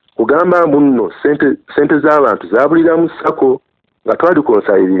kugamba muno sente z'abantu zabulira mu Sacco nga twali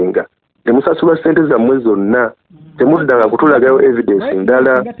konsayiringa ne musasula ssente zammwe zonna temuddanga kutulagayo evidence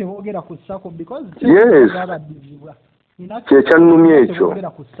ndala yes kyekyannumya ekyo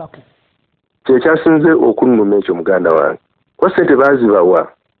kyekyasinze okunnuma ekyo muganda wange kuba ssente baazibawa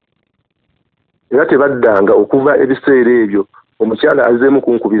era tebaddanga okuva ebiseera ebyo omukyala azzeemu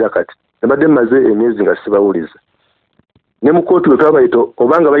kunkubira kati nabadde mmaze emyezi nga sibawuliza ne mu kooti bwe twabayita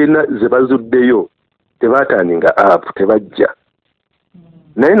obanga balina ze bazuddeyo tebaatandinga app tebajja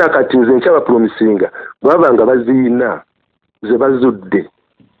naye nakati nze nkyabapromisinga bwabanga baziina ze bazudde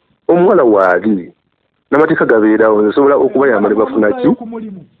omuwala waali n'amateeka gabeerawo nsobola okubayamba ne bafuna ki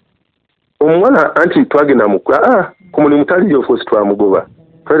omuwala anti twagenda mukula ku mulimu taliyo ofoosi twamugoba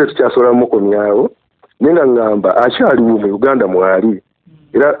twali tukyasobola mukomyawo naye nga ngamba akyaliwo mu Uganda mwali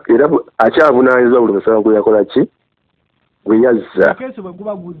era akyavunaanyizibwa buli musango gwe yakola ki gwe yazza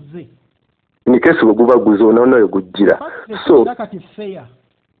nikesi bwe guba guze onaonayo gujjira so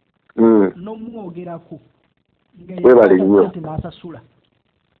webale nnyo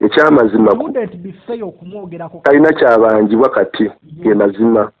ekyamazima talina kyabanjibwa kati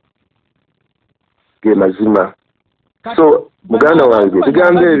ge mazima so muganda wange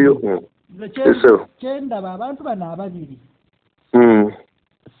bigambo ebyo kyendaba abantu bano ababiri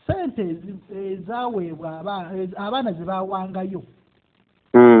ssente ezaweebwa abaana ze bawangayo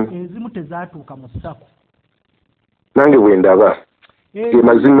ezimu tezaatuuka mu Sacco nange bwe ndaba ge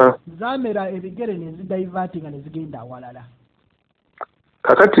mazima zaamera ebigere nezidaivatinga nezigenda awalala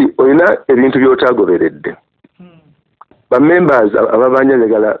kakati olina ebintu by'otaagoberedde bamembers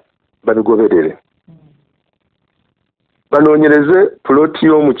ababanyalegala babigoberere banoonyereze puloti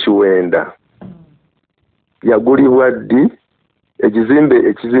y'omu Kiwenda yagulibwa ddi ekizimbe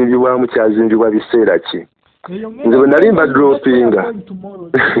ekizimbibwamu kyazimbibwa biseera ki nze bwe nali mbadropinga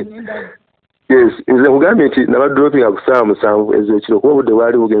yes nze nkugambye nti nabadropinga ku ssaawa 7 ez'ekiro kuba obudde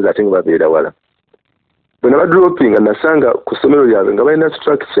bwali bugenze ate nga babeera wala bwe nabadropinga nasanga ku ssomero lyabwe nga balina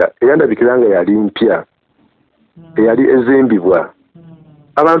structure eyandabikira nga yali mpya eyali ezimbibwa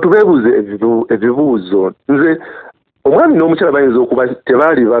abantu beebuuze ebibuuzo nze omwami n'omukyala bayinza okuba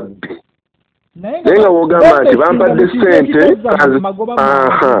tebaali babbi naye nga wogamba nti bampadde ssente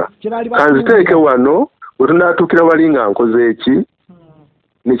kanziteeke wano bwe tunaatuukira wali nga nkoze eki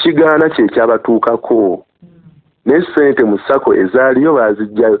nekigaana kyekyabatuukako naye ssente mu Sacco ezaaliyo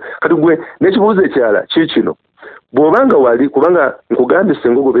baazijjayo kati gwe n'ekibuuzo ekyala kiikino bw'obanga wali kubanga nkugambye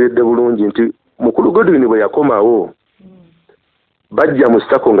singa ogoberedde bulungi nti mukulu Godwin bwe yakomawo bajja mu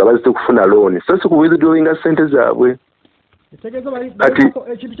Sacco nga bazite kufuna looni so si ku withdrawinga ssente zaabwe kati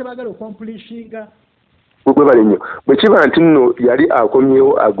ekintu kyebaagala okompulishinga bwe bali nnyo bwe kiba nti nno yali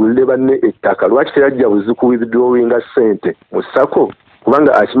akomyewo agulire banne ettaka lwaki teyajja buzi ku withdrawinga ssente mu Sacco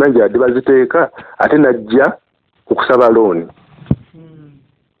kubanga akimanyi yadde baziteeka ate najja okusaba looni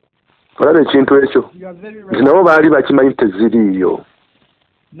olaba ekintu ekyo nti nabo baali bakimanyi teziriiyo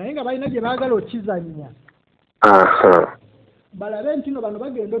naye nga balina gye baagala okizannya balabe nti no bano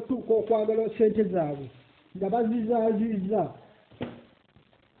bagenda otuuka okwagala ssente zaabwe nga bazizaaziza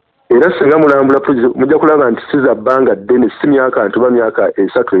era singa mulambula project mujja kulaba nti siza bbanga ddene si myaka ntuba myaka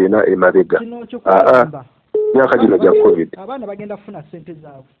 3 ena emabega myaka gino gya covid abaana bagenda kufuna sente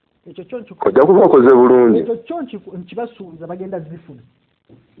zaabwe ekyo kyonki ojja kuba okoze bulungi ekyo kyonki nkibasuubiza bagenda zifuna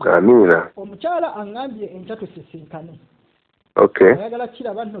amiina omukyala aŋŋambye enkya tusisinkane okay ayagala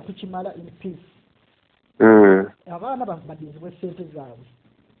kiraba nno tukimala in peace abaana badizibwe sente zaabwe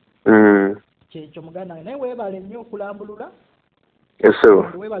kyekyo muganda naye weebale nnyo okulambulula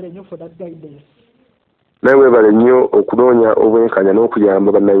weebale nnyo for that guidance naye weebale nnyo okunoonya obwenkanya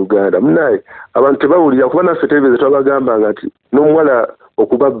n'okuyamba bannayuganda munaye abantu tebawulira kuba naffe tebeeze twabagambanga nti n'omuwala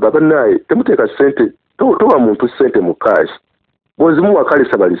okubabba bannaye temuteeka sente towa muntu sente mu kaashi bwozimuwa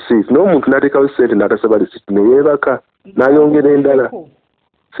kale saba lisiiti n'omuntu n'ateekawo sente n'atasaba lisiiti neyeebaka n'ayongera endala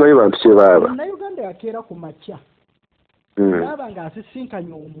simanyi bantu kyebaaba munnayuganda yakeera ku makya naaba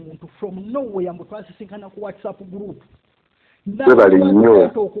ng'asisinkanya omuntu from nowhere mbu twasisinkana ku whatsapp group webale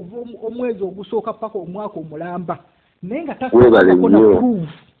nnyo okuva omwezi ogusooka paka omwaka omulamba naye nga webale nnyo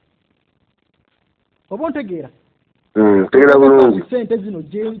oba ontegeera tegera bulungi sente zino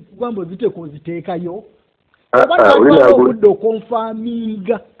gyegwamba oziteeka oziteekayo oba obudde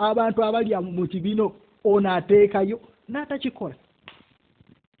okonfaminga abantu abali mu kibiina ono ateekayo n'atakikola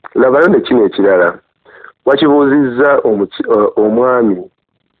labayo ne kino ekirala wakibuuzizza omwami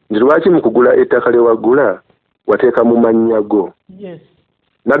nti lwaki mu kugula ettaka lye wagula wateeka mu mannya go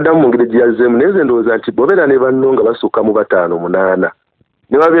n'addamu mu ngeri gye yazzeemu naye nze ndowooza nti bw'obeera ne banno nga basukka mu 5 8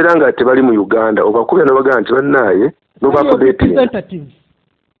 ne babeera nga tebali mu Uganda obakubya n'obagamba nti bannaaye n'obakudeetinga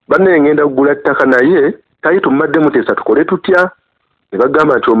bannaye ngenda kugula ttaka naye tayi tumadde muteesa tukole tutya ne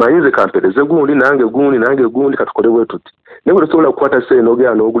bagamba nti omanyi nze kampereze gundi nange gundi katukole bwe tuti naye bwe tosobola kukwata sente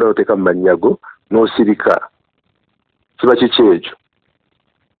n'ogenda n'ogula n'oteeka mu mannya go n'osirika kiba kiki ekyo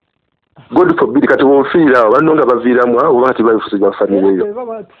God forbid kati bw'ofiira awo banno nga baviiramu awo oba ati bafusiza famire yo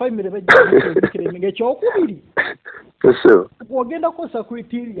ekyokubiri ogenda kukosa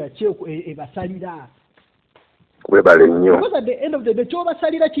criteria ebasalira webale nnyo because at the end of the day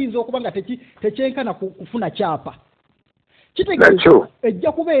kyobasalira kiyinza okuba nga tekyenkana kufuna kyapa kitegeeza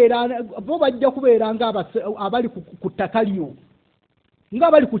ejja kubeera bo bajja kubeera nga abali ku ttaka lyo nga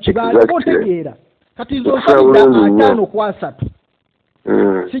abali ku kibanja botegeera kati nze osalira 5 ku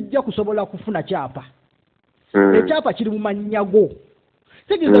 3 sijja kusobola kufuna kyapa ekyapa kiri mu mannya go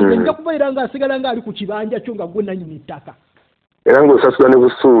tegeeza nze nja kubeera nga asigala nga ali ku kibanja kyo nga gwe nanyini ttaka era ng'osasula ne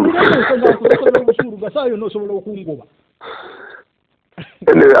busuulu gasaawa yonna osobola okungoba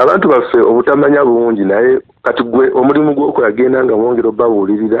abantu baffe obutamanya bungi naye kati gwe omulimu gw'okola genda nga mwongera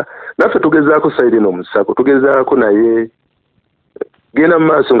obabuulirira naffe tugezaako sayiri eno mu Sacco tugezaako naye genda mu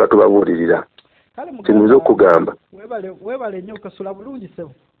maaso nga tubabuulirira kiyinza okugamba weebale nnyo okasula bulungi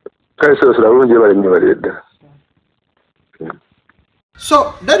sebo kale sibasula bulungi ebale nnyo balira ddala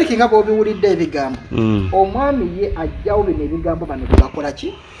so Derek nga bw'obiwulidde ebigambo omwami ye ajjawo bino ebigambo bano byebakola ki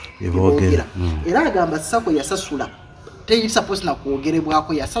boogera era agamba Sacco yasasula teri suppose na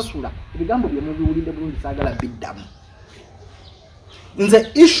kwogerebwako yasasula ebigambo bye mubiwulidde bulungi saagala biddamu nze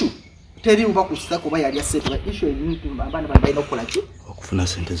issue teri uba ku Sacco ba yali asete issue enyintu abaana balina okukola ki okufuna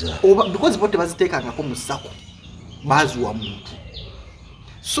sente zaabwe because bote baziteekangako mu Sacco bazuwa muntu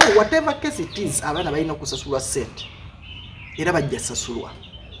so whatever case it is abaana balina okusasulwa sente era bajja sasulwa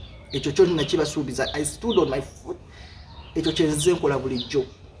ekyo kyonna kibasuubiza I stood on my foot ekyo kyenze nkola bulijjo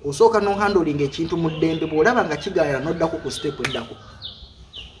osooka no handling ekintu mu ddembe bw'olaba nga kigaana n'oddako ku step eddako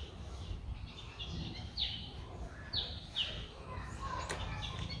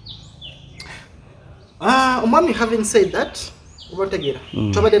omwami having said that obategeera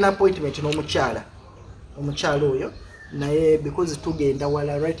twabadde na appointment n'omukyala oyo naye because tugenda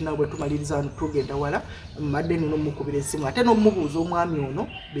wala right now bwe tumaliriza wano tugenda wala madde nino mukubira esimu ate n'omubuuza omwami ono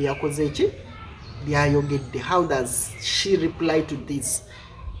bye yakoze ki byayogedde how does she reply to this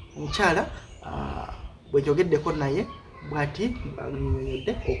omukyala bwe kyogeddeko naye bw'ati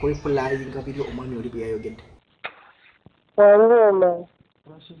banyonyodde okureplyinga biri omwami oli bwe yayogedde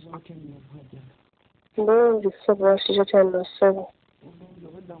Bulungi ssebo wasije kyanda ssebo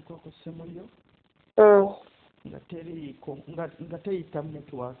nga teriiko nga teyita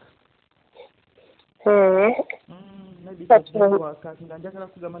network network nga njagala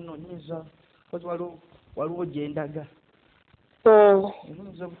kugamba nonyeza kozi waliwo gyendaga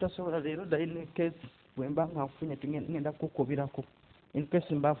nyinza obutasobola leero ddayo ne case bwe mba nga nfunye ngenda kukubirako in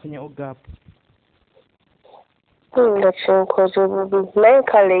case mba nfunyewo gap nga kinkoze bubi naye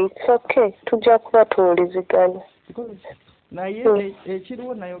kale it's okay tujja kuba tuwuliziganya naye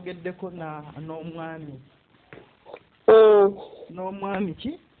ekiriwo nayogeddeko n'omwami n'omwami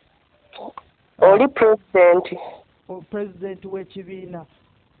ki oli president president w'ekibiina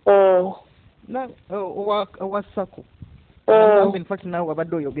na owa Sacco in fact nawe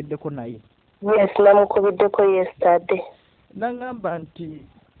wabadde oyogeddeko naye. Yes, namukubiddeko yesterday. Nangamba nti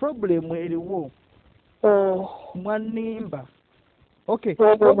problem eriwo mwanimba. Okay,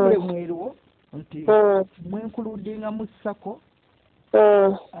 problem eriwo nti mwenkuludinga mu Sacco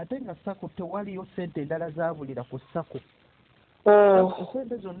ate nga Sacco tewaliyo sente endala zabulira ku Sacco.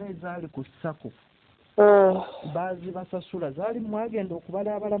 Sente zonna ezaali ku Sacco bazibasasula zaali mwagenda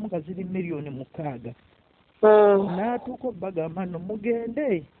okubalaabalamu nga ziri miliyoni 6. N'atuuka bagamba no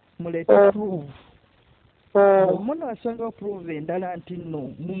mugende muleete proof. Muno asanga proof endala nti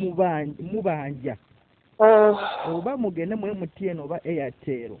nno mubanja. Oba mugende mu MTN oba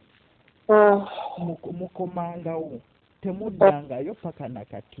Airtel. Mukomangawo temuddangayo paka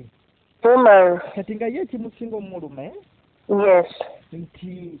nakati. Kati nga ye kimusinga omuluma Yes.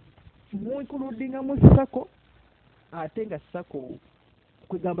 Nti mwenkuludinga mu Sacco ate nga Sacco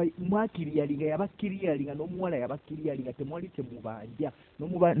kwegamba mwakiriyalinga yabakiriyalinga n'omuwala yabakiriyalinga temwali temubanja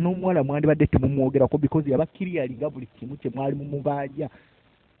n'omuwala mwandibadde temumwogerako because yabakiriyalinga buli kimu kye mwali mumubanja.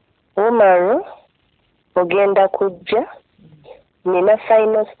 Omaro ogenda kujja nina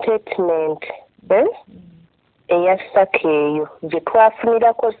final statement eya Sacco eyo gye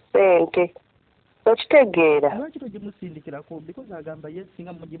twafunirako ssente. Okitegeera lwaki togimusindikirako because agamba ye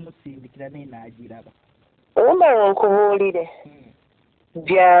singa mugimusindikira naye n'agiraba. Omaro nkubuulire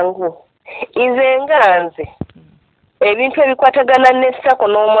jangu nze nganze ebintu ebikwatagana ne Sacco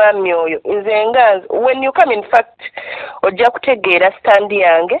n'omwami oyo nze nganze when you come in fact ojja kutegeera stand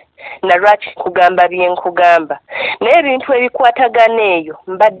yange na lwaki kugamba byenkugamba naye ebintu ebikwatagana eyo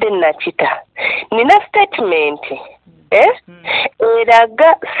mbadde nakita nina statement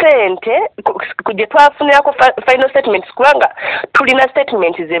eraga sente kuje twafunirako final statements kubanga tulina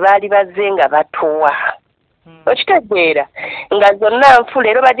statements ze baali bazze nga batuwa. Okitegeera nga zonna nfu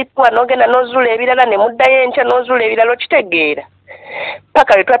leero bagituwa n'ogenda n'ozuula ebirala ne muddayo enkya n'ozuula ebirala. Okitegeera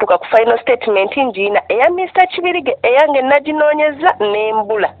paka lwe twatuuka ku final statement njiina eya Mr. Kibirige eyange naginoonyeza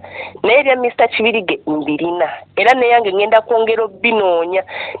n'embula naye ebya Mr. Kibirige mbirina era neyange ngenda kwongera obbinoonya.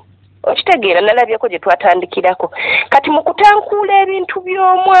 Okitegeera nalabyeko gye twatandikirako kati mu kutankuula ebintu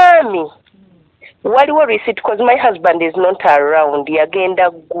by'omwami waliwo receipt because my husband is not around yagenda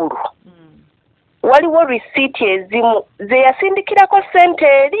ggulu. Waliwo receipt ezimu ze yasindikirako sente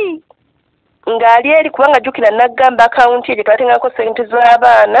eri ng'ali eri kubanga jjukira n'agamba akawunti gye twatengako sente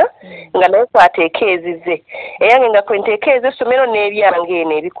z'abaana nga naye kwateeka ezize eyange nga kwenteeka ez'essomero n'ebyange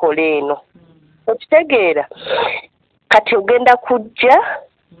eno ebikola eno. Okitegeera kati ogenda kujja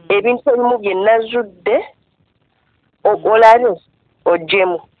ebintu ebimu bye nazudde olabe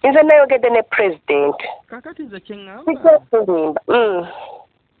ojjemu. Nze nayogedde ne president kakati nze kyeŋŋamba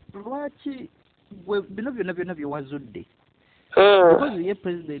lwaki bino byonna bye wazudde because ye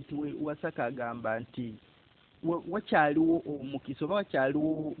president wa Sacco agamba nti wakyaliwo omukisa oba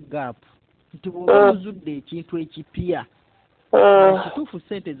wakyaliwo gaapu nti bw'oba ozudde ekintu ekipya kituufu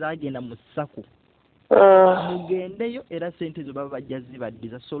sente zagenda mu Sacco mugendeyo era sente zo baba bajja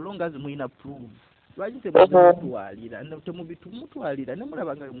zibaddiza so long as muyina proof. Lwaki temubitwalira ne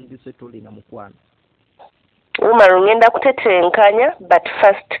mulaba nga mubisetolina mukwano. Omaro ngenda kutetenkanya but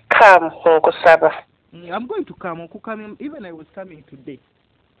first come nkusaba. I'm going to come even I was coming today.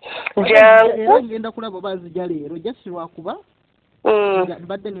 Jangu ngenda kulaba bazija leero just lwakuba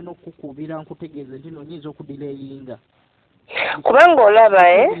mbadde nina okukubira nkutegeeze nti nonyinza okudilayinga kubanga olaba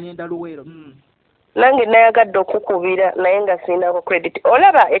ngenda luweero nange nayagadde okukubira naye nga siinako credit.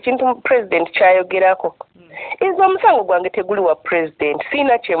 Olaba ekintu president kyayogerako nze omusango gwange teguli wa president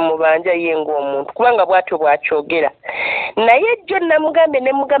siina kyemubanja ye ng'omuntu kubanga bw'atyo bw'akyogera naye jjo namugambye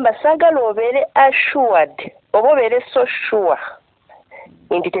ne mugamba saagala obeere assured oba obeere so sure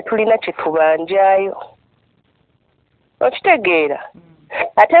nti tetulina kye tubanjaayo. Okitegeera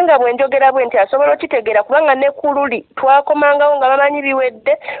ate nga bwe njogera bwe nti asobola okitegeera kubanga ne ku luli twakomangawo nga bamanyi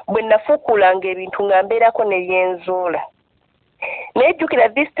biwedde bwe nafukulanga ebintu nga mbeerako ne byenzuula. Naye jjukira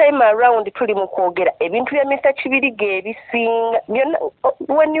this time around tuli mu kwogera ebintu bya Mr. Kibirige ebisinga byonna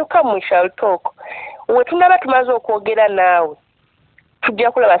when you come we shall talk. We tunaba tumaze okwogera naawe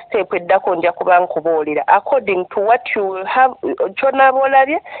tujja kulaba step eddako nja kuba nkubuulira according to what you will have ky'onaaba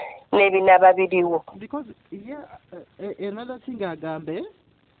olabye n'ebinaba biriwo. Because another thing agambe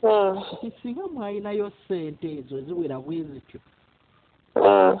singa mwalinayo sente ezo eziwera bwe zityo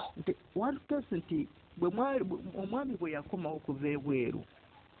one case nti omwami bwe yakomawo okuva ebweru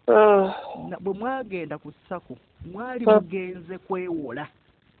bwe mwagenda ku Sacco mwali mugenze kwewola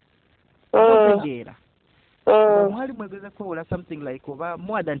otegeera mwali mwegeze kwewola something like over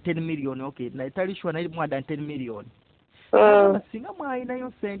more than 10 million okay na etali sure na more than 10 million singa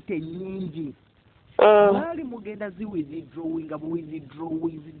mwalinayo sente nnyingi mwali mugenda ziwithdrawinga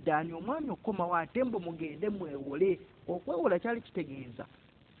buwithdrawing omwami okukomawo ate mbu mugende mwewole. Okwewola kyali kitegeeza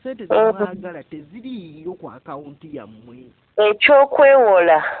sente zemwagala teziriyo ku akawunti yammwe.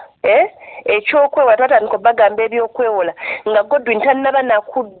 Ekyokwewola ekyokwewola twatandika bagamba ebyokwewola nga Godwin tannaba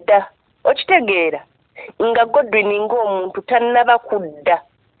nakudda. Okitegeera nga Godwin ng'omuntu tannaba kudda.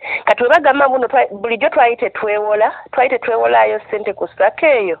 Kati webagamba buno bulijjo twali tetwewolaayo sente ku Sacco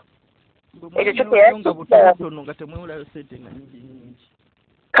eyo. Ekyo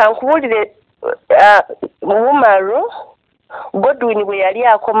kankubulire Mumaro Godwin bwe yali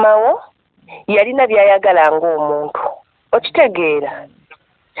akomawo yalina byayagala ng'omuntu. Okitegeera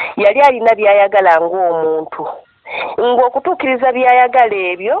yali alina byayagala ng'omuntu ng'okutuukiriza byayagala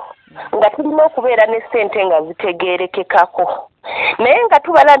ebyo nga tulina okubeera ne sente nga zitegeerekekako. Naye nga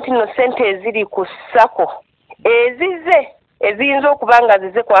tubala nti no sente eziri ku Sacco eziyinza okuba nga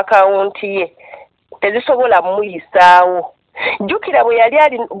zize ku akawunti ye tezisobola muyisaawo. Jjukira bwe yali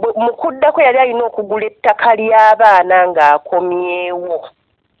ali mu kuddako yali alina okugula ettaka ly'abaana ng'akomyewo.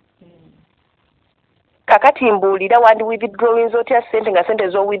 Kakati mbuulira wandi withdrawing otya sente nga sente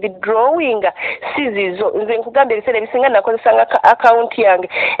zo withdrawing si zizo. Nze nkugamba ebiseera ebisinga nakozesanga akawunti yange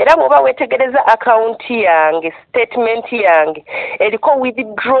era bw'oba weetegereza akawunti yange statement yange eriko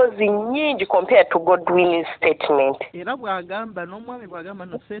withdraws nnyingi compared to Godwin's statement. Era bw'agamba n'omwami bw'agamba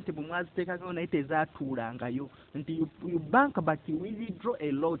no sente bwe mwaziteekagayo naye tezaatuulangayo nti you bank but you withdraw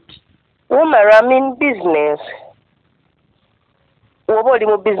a lot. I'm in business. Woba oli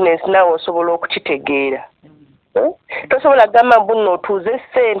mu business naawe osobola okukitegeera. Tosobola gamba mbuno otuuze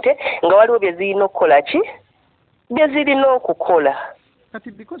sente nga waliwo bye zirina okukola ki bye zirina okukola.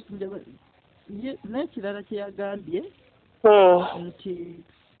 Kati because n'ekirala kye yagambye nti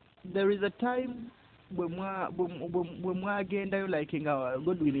there is a time bwe mwagendayo like nga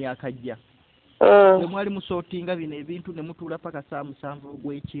Godwin yakajja bwe mwali musootinga bino ebintu ne mutuula paka 7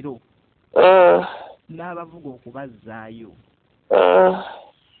 ogw'ekiro n'abavuga okubazzaayo.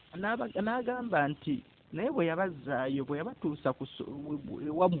 N'agamba nti naye bwe yabazzaayo bwe yabatuusa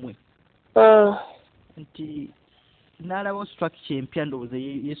ewammwe nti n'alabawo structure empya ndowooza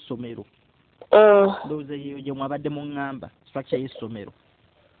y'essomero. Ndowooza yeyo gye mwabadde mu ŋŋamba structure y'essomero.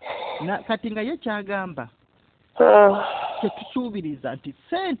 Kati nga ye kyagamba tetusuubiriza nti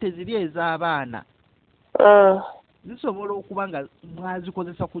sente ziri ez'abaana zisobola okuba nga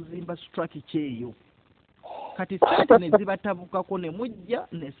mwazikozesa kuzimba structure eyo. Kati sente ne zibatabukako ne mujja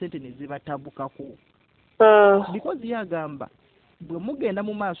ne sente ne zibatabukako. Because yagamba bwe mugenda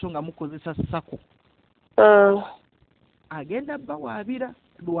mu maaso nga mukozesa Sacco agenda bawaabira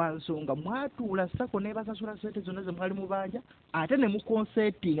lwa nsonga mwatuula Sacco n'ebasasula sente zonna ze mwali mubanja ate ne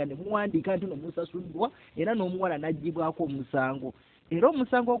mukonsetinga ne muwandiika nti nomusasuddwa era n'omuwala n'aggibwako omusango. Era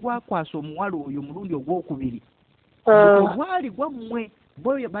omusango ogwakwasa omuwala oyo mulundi ogwokubiri gwali gwammwe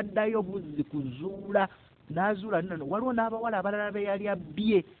boyo baddayo buzzi kuzuula n'azuula nno waliwo n'abawala abalala be yali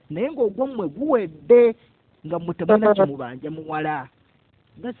abbye naye ng'ogwammwe guwedde nga mmwe temulina kimubanja muwala.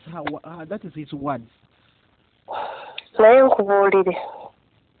 That is his words. Naye nkubuulire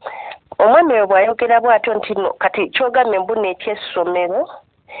omwami oyo bw'ayogera bw'atyo nti kati kyogambye mbuna ekyessomero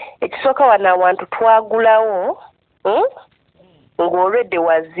ekisooka wano awantu twagulawo ng'olwedde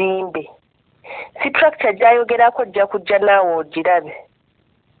wazimbe si tractor gy'ayogerako ojja kujja naawe ogirabe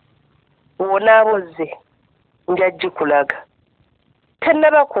wonaaboze nja gikulaga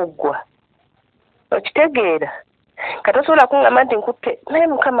tennaba kuggwa. Okitegeera kati osobola kuŋŋamba nti nkutte naye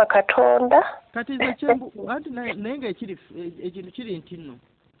Mukama Katonda. Kati nze kyembu anti naye nga ekintu kiri nti nno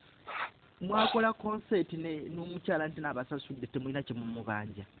mwakola concert n'omukyala nti n'abasasudde temulina kye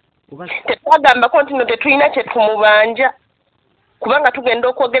mumubanja. Tetwagambako nti no tetulina kye tumubanja kubanga tugenda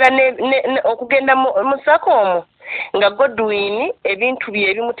okwogera okugenda mu Sacco omwo nga Godwin ebintu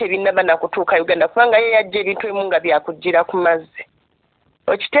bye ebimu tebinnaba nakutuuka Uganda kubanga ye yajja ebintu ebimu nga byakuggira ku mazzi.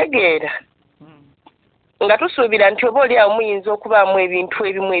 Okitegeera nga tusuubira nti oba oli awo muyinza okubaamu ebintu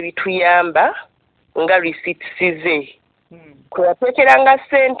ebimu ebituyamba nga receipts ze kwe yateekeranga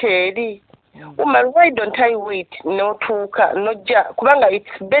ssente eri. Why don't I wait n'otuuka n'ojja kubanga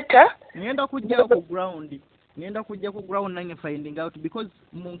it's better. Ngenda kujja ku ground nange finding out because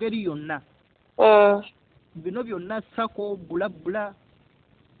mu ngeri yonna bino byonna Sacco bulabula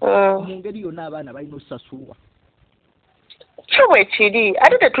mu ngeri yonna abaana balina osasulwa. Kyo bwe kiri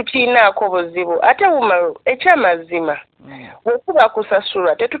ate tetukiinaako buzibu ate ekyamazima bwekuba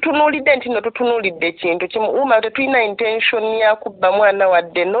kusasulwa tetutunuulidde nti no tutunuulidde ekintu kimu tetulina intention ya kubba mwana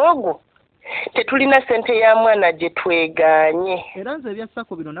wadde n'ogwo tetulina sente ya mwana gye twegaanye. Era nze ebya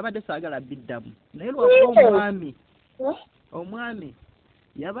Sacco bino nabadde saagala biddamu naye lwakuba omwami omwami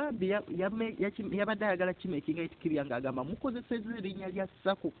yabadde ayagala kimekinga etikirya ng'agamba mukozeseza erinnya lya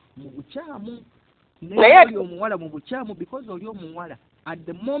Sacco mu bukyamu naye oli omuwala mu bukyamu because oli omuwala at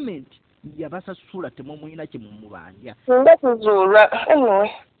the moment yabasasula temumulina kye mumubanja nga tuzuulwa anyway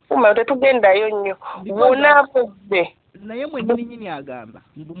umalo tetugendayo nnyo bonaakozze naye mwennyini agamba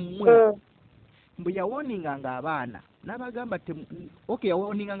mbumwe mbu yawoninganga abaana n'abagamba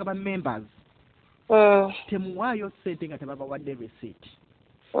yawoninganga ba members temuwaayo ssente nga tebabawadde receipt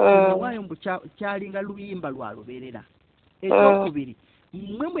temuwaayo mbu kyalinga luyimba lwa lubeerera ekyokubiri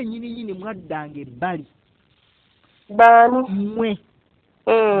mmwe mwennyini mwaddanga ebbali baani mmwe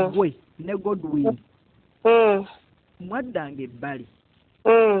gwe ne Godwin mwaddanga ebbali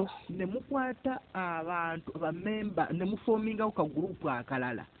ne mukwata abantu abamemba ne mufoomingawo ka gurupu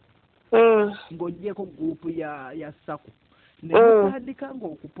akalala ng'ogyeko gurupu ya Sacco ne mutandika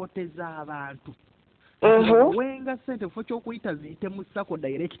ng'okupoteza abantu wenga ssente fo ky'okuyita ziyite mu Sacco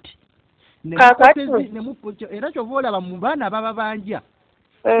direct era kyova olaba mu baana abababanja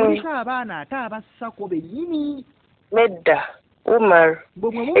kuliko abaana ate aba Sacco bennyini nedda Umar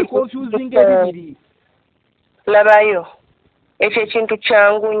bwe mwe muli confusing ebibiri labayo ekyo ekintu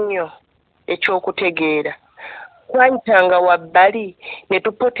kyangu nnyo ekyokutegeera twayitanga wabbali ne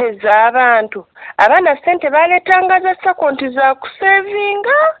tupoteza abantu abaana ssente baaleetanga za Sacco nti za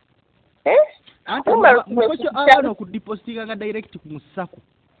kusevinga abaana okudipositinganga direct ku Sacco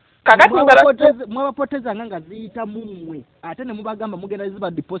kakati mwabapotezanga nga ziyita mummwe ate ne mubagamba mugenda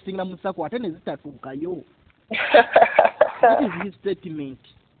zibadipositinga mu Sacco ate ne zitatuukayo. That is his statement.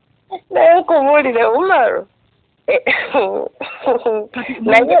 Naye nkubuulire Umaro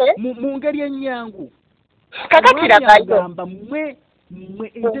naye mu ngeri ennyangu kakati ragamba mmwe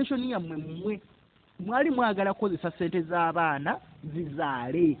intention yammwe mmwe mwali mwagala kukozesa ssente z'abaana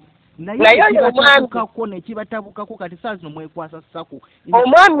zizaale naye kibatabukako ne kibatabukako kati saa zino mwekwasa Sacco.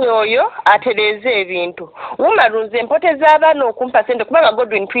 Omwami oyo atereeza ebintu Umaru nze mpoteza abaana okumpa ssente kubanga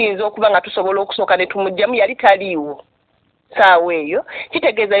Godwin tuyinza okuba nga tusobola okusooka ne tumugjamu yali taliiwo saawa eyo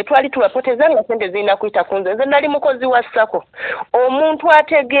kitegeeza twali tubapoteza nga ssente zirina kuyita ku nze nali mukozi wa Sacco omuntu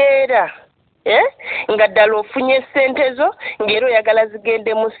ategeera nga ddala ofunye ssente zo ng'era oyagala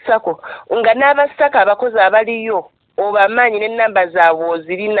zigende mu Sacco nga n'abasaka abakozi abaliyo obamaanyi n'ennamba zaabwe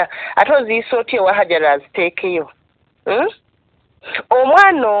ozirina ate oziyisa otya ewa Hajara aziteekeyo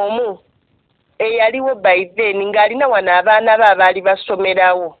omwana omu eyaliwo by then ng'alina wano abaana be abaali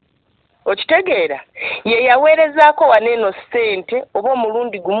basomerawo okitegeera ye yaweerezaako waneeno ssente oba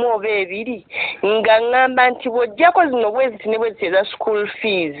omulundi gumu oba ebiri nga ŋŋamba nti bw'ojjako zino bweziti ne bweziti eza school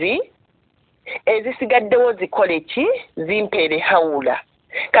fees ezisigaddewo zikole ki zimpeere hawula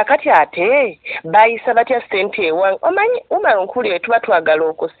kakati ate bayisa batya ssente ewange omanyi Umaro nkuulire tuba twagala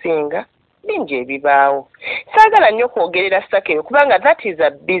okusinga bingi ebibaawo saagala nnyo kwogerera Sacco eyo kubanga that is a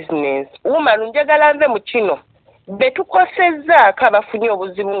business Umaro njagala nve mu kino be tukosezzaako abafunye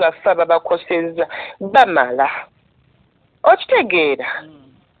obuzibu nga ffe ababakosezza bamala okitegeera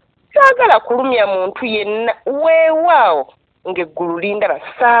saagala kulumya muntu yenna weewaawo ng'eggulu lindaba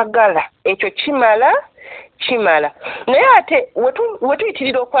saagala ekyo kimala naye ate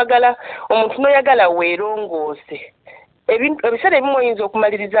wetuyitirira okwagala omuntu n'oyagala weerongoose ebiseera ebimu oyinza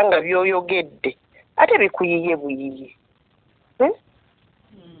okumaliriza nga by'oyogedde ate bikuyiye buyiye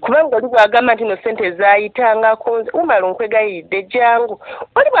kubanga oli bwagamba nti no ssente zaayitanga kunze Umaro nkwegayiridde jangu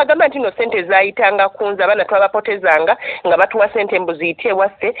oli bwagamba nti no ssente zaayitanga kunze abaana twabapotezanga nga batuwa ssente mbu ziyite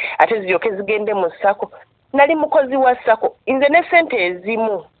ewaffe ate ziryoke zigende mu Sacco nali mukozi wa Sacco nze ne ssente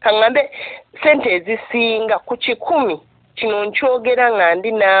ezimu kaŋŋambe ssente ezisinga ku 100 kino nkyogera nga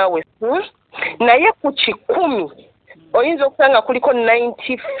ndi naawe naye ku 100 oyinza okusanga kuliko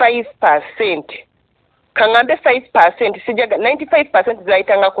 95% kaŋŋambe 5% sijaga 95%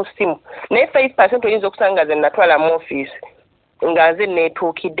 zaayitanga ku ssimu naye 5% oyinza okusanga ze natwala mu office nga nze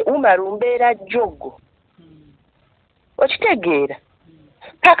neetuukidde Umaro mbeera jjogo okitegeera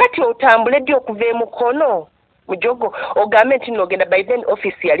kakati otambule ddi okuva emukono mujogo ogambe nti nogenda by then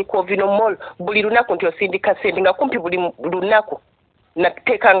office yali Bwino Mall buli lunaku nti osindika ssente nga kumpi buli lunaku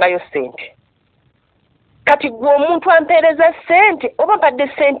nateekangayo ssente kati gwe omuntu ampeereza ssente oba mpadde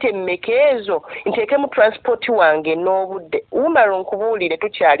ssente mmeka ezo nteeke mu transport wange n'obudde Umaro nkubuulire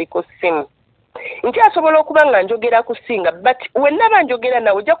tukyali ku ssimu nkyasobola okuba nga njogera kusinga but wenna banjogera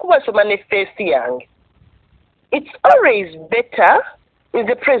nawe ojja kuba osoma ne face yange it's always better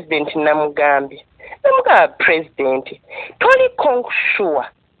nze president namugambye president toli sure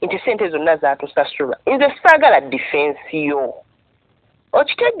nti ssente zonna zaatusasula nze saagala defense yo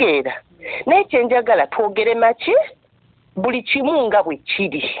okitegeera naye kyenjagala twogere maki buli kimu nga bwe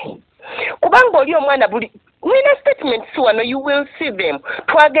kiri kubanga oli omwana buli Nina statement si wano, you will see them.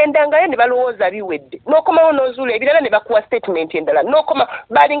 Twagendangayo ne balowooza biwedde. N'okomawo n'ozuula ebirala ne bakuwa statement endala. N'okoma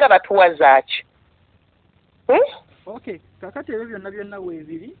balinga batuwa zaaki. Okay, kakati ebyo byonna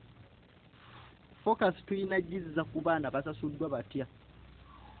weebiri. Focus tuyinagizza ku baana basasuddwa batya.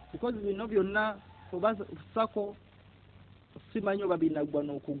 Because bino byonna oba Sacco simanyi oba binaggwa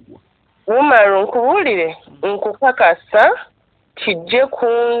n'okuggwa. Umaro nkubuulire nkukakasa kijje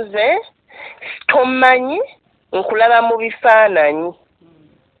kunze tomanyi nkulaba mu bifaananyi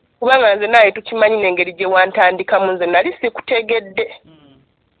kubanga nze naye tukimanyi n'engeri gye wantandikamu nze nali sikutegedde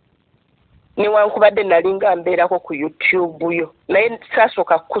newankubadde nalinga mbeerako ku YouTube yo naye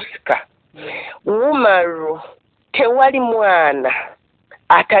saasooka kusika Umaro tewali mwana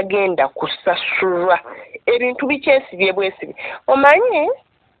atagenda kusasulwa ebintu bikyesibye bwesibye omanyi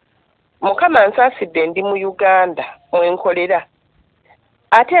Mukama nsaasidde ndi mu Uganda mwenkolera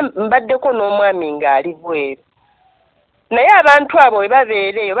ate mbaddeko n'omwami ng'ali bweru naye abantu abo we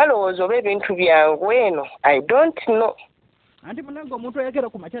babeera eyo balowooza oba ebintu byangu eno I don't know. Anti munange omuntu ayagala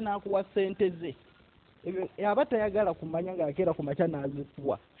ku makya n'akuwa ssente ze aba tayagala kumanya ng'akeera ku makya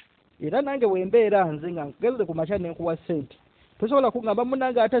n'azikuwa era nange wembeera nze nga nkugeze ku makya n'enkuwa ssente tosobola kungamba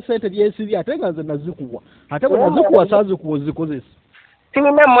munange ate ssente byesibye ate nga nze nazikuwa ate bwe nazikuwa saazikuwa ozikozesa.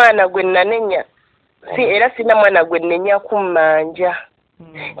 Sina mwana gwe nanenya era sina mwana gwe nenya kumanja.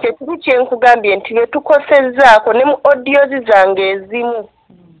 Kyekiri kyenkugambye nti bye tukosezzaako ne mu odiozi zange ezimu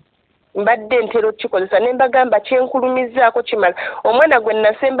mbadde ntera kikozesa ne mbagamba kyenkulumizzaako kimala omwana gwe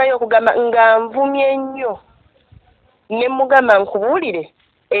nasembayo okugamba nga nvumye nnyo ne mugamba nkubuulire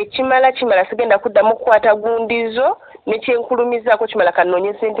ekimala kimala sigenda kuddamu kukwata gundizo ne kyenkulumizzaako kimala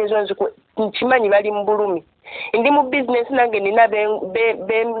kanoonye ssente zo nkimanyi bali mu bulumi. Ndi mu business nange nina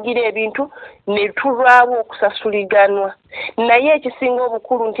bemgira ebintu ne tulwawo okusasuliganwa naye ekisinga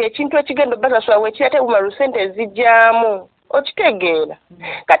obukulu nti ekintu ekigenda basasula wekirate Umaro ssente zijjaamu okitegeera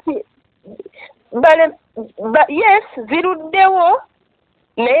kati yes ziruddewo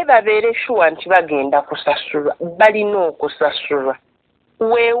naye babeere sure nti bagenda kusasulwa balina okusasulwa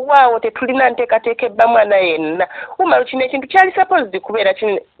weewaawo tetulina nteekateeka ebba mwana yenna Umaro kino ekintu kyali supposed kubeera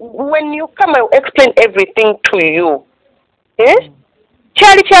kino when you come and explain everything to you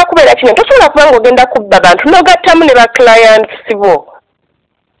kyali kyakubeera kino tosobola kubanga ogenda kubba bantu n'ogattamu ne ba clients bo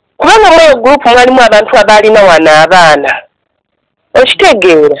kubanga mweyo group mwalimu abantu abaalina wano abaana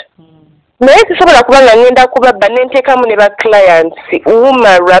okitegeera naye sisobola kubanga ngenda kubabba nenteekamu ne ba clients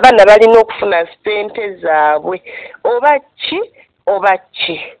Umaro abaana balina okufuna ssente zaabwe oba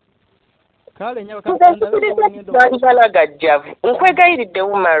ki kale nya balagajjavu nkwegayiridde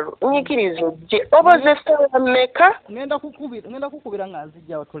Umaro nyikiriza ojje obozesa mmeka ngenda kukubira nga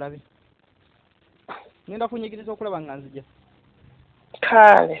nzijja tulabe ngenda kunyigiriza okulaba nga nzijja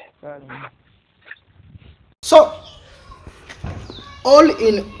kale. So all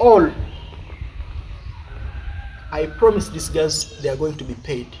in all I promise these guys they are going to be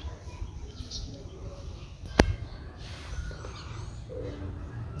paid.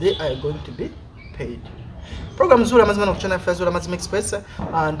 They are going to be paid. Program zura mazima na kuchana fa zura mazima express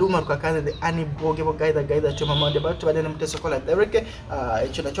and Umaro kakaze the ani boge bo guide to mama about to badene mteso kola dereke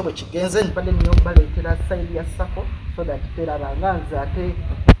echo na chobo kigenze nipande niyo bale tera side ya Sacco so that tera ranganza ate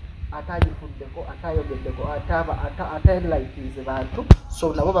atajifuddeko atayogeddeko ata like is bantu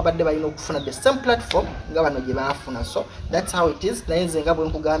so nabo babadde balina okufuna the same platform nga bano gye baafuna so that's how it is naye nze nga bwe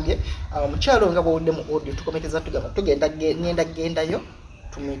nkugambye omukyalo nga bw'owudde mu audio tukomekeza tugamba ngenda gendayo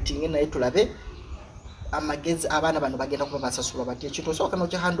tumeeting naye tulabe amagezi abaana bano bagenda kuba basasulwa batya ekintu osooka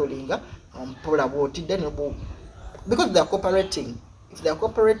n'okyahandolinga mpola bw'oti then because they are cooperating. If they are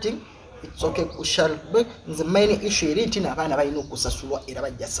cooperating it's okay. We shall be the main issue eri nti n'abaana balina okusasulwa era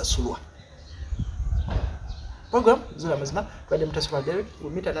bajja sasulwa. Program zula mazima twadde mutasobola Derek.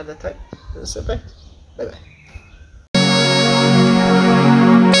 We'll meet another time. Bye bye.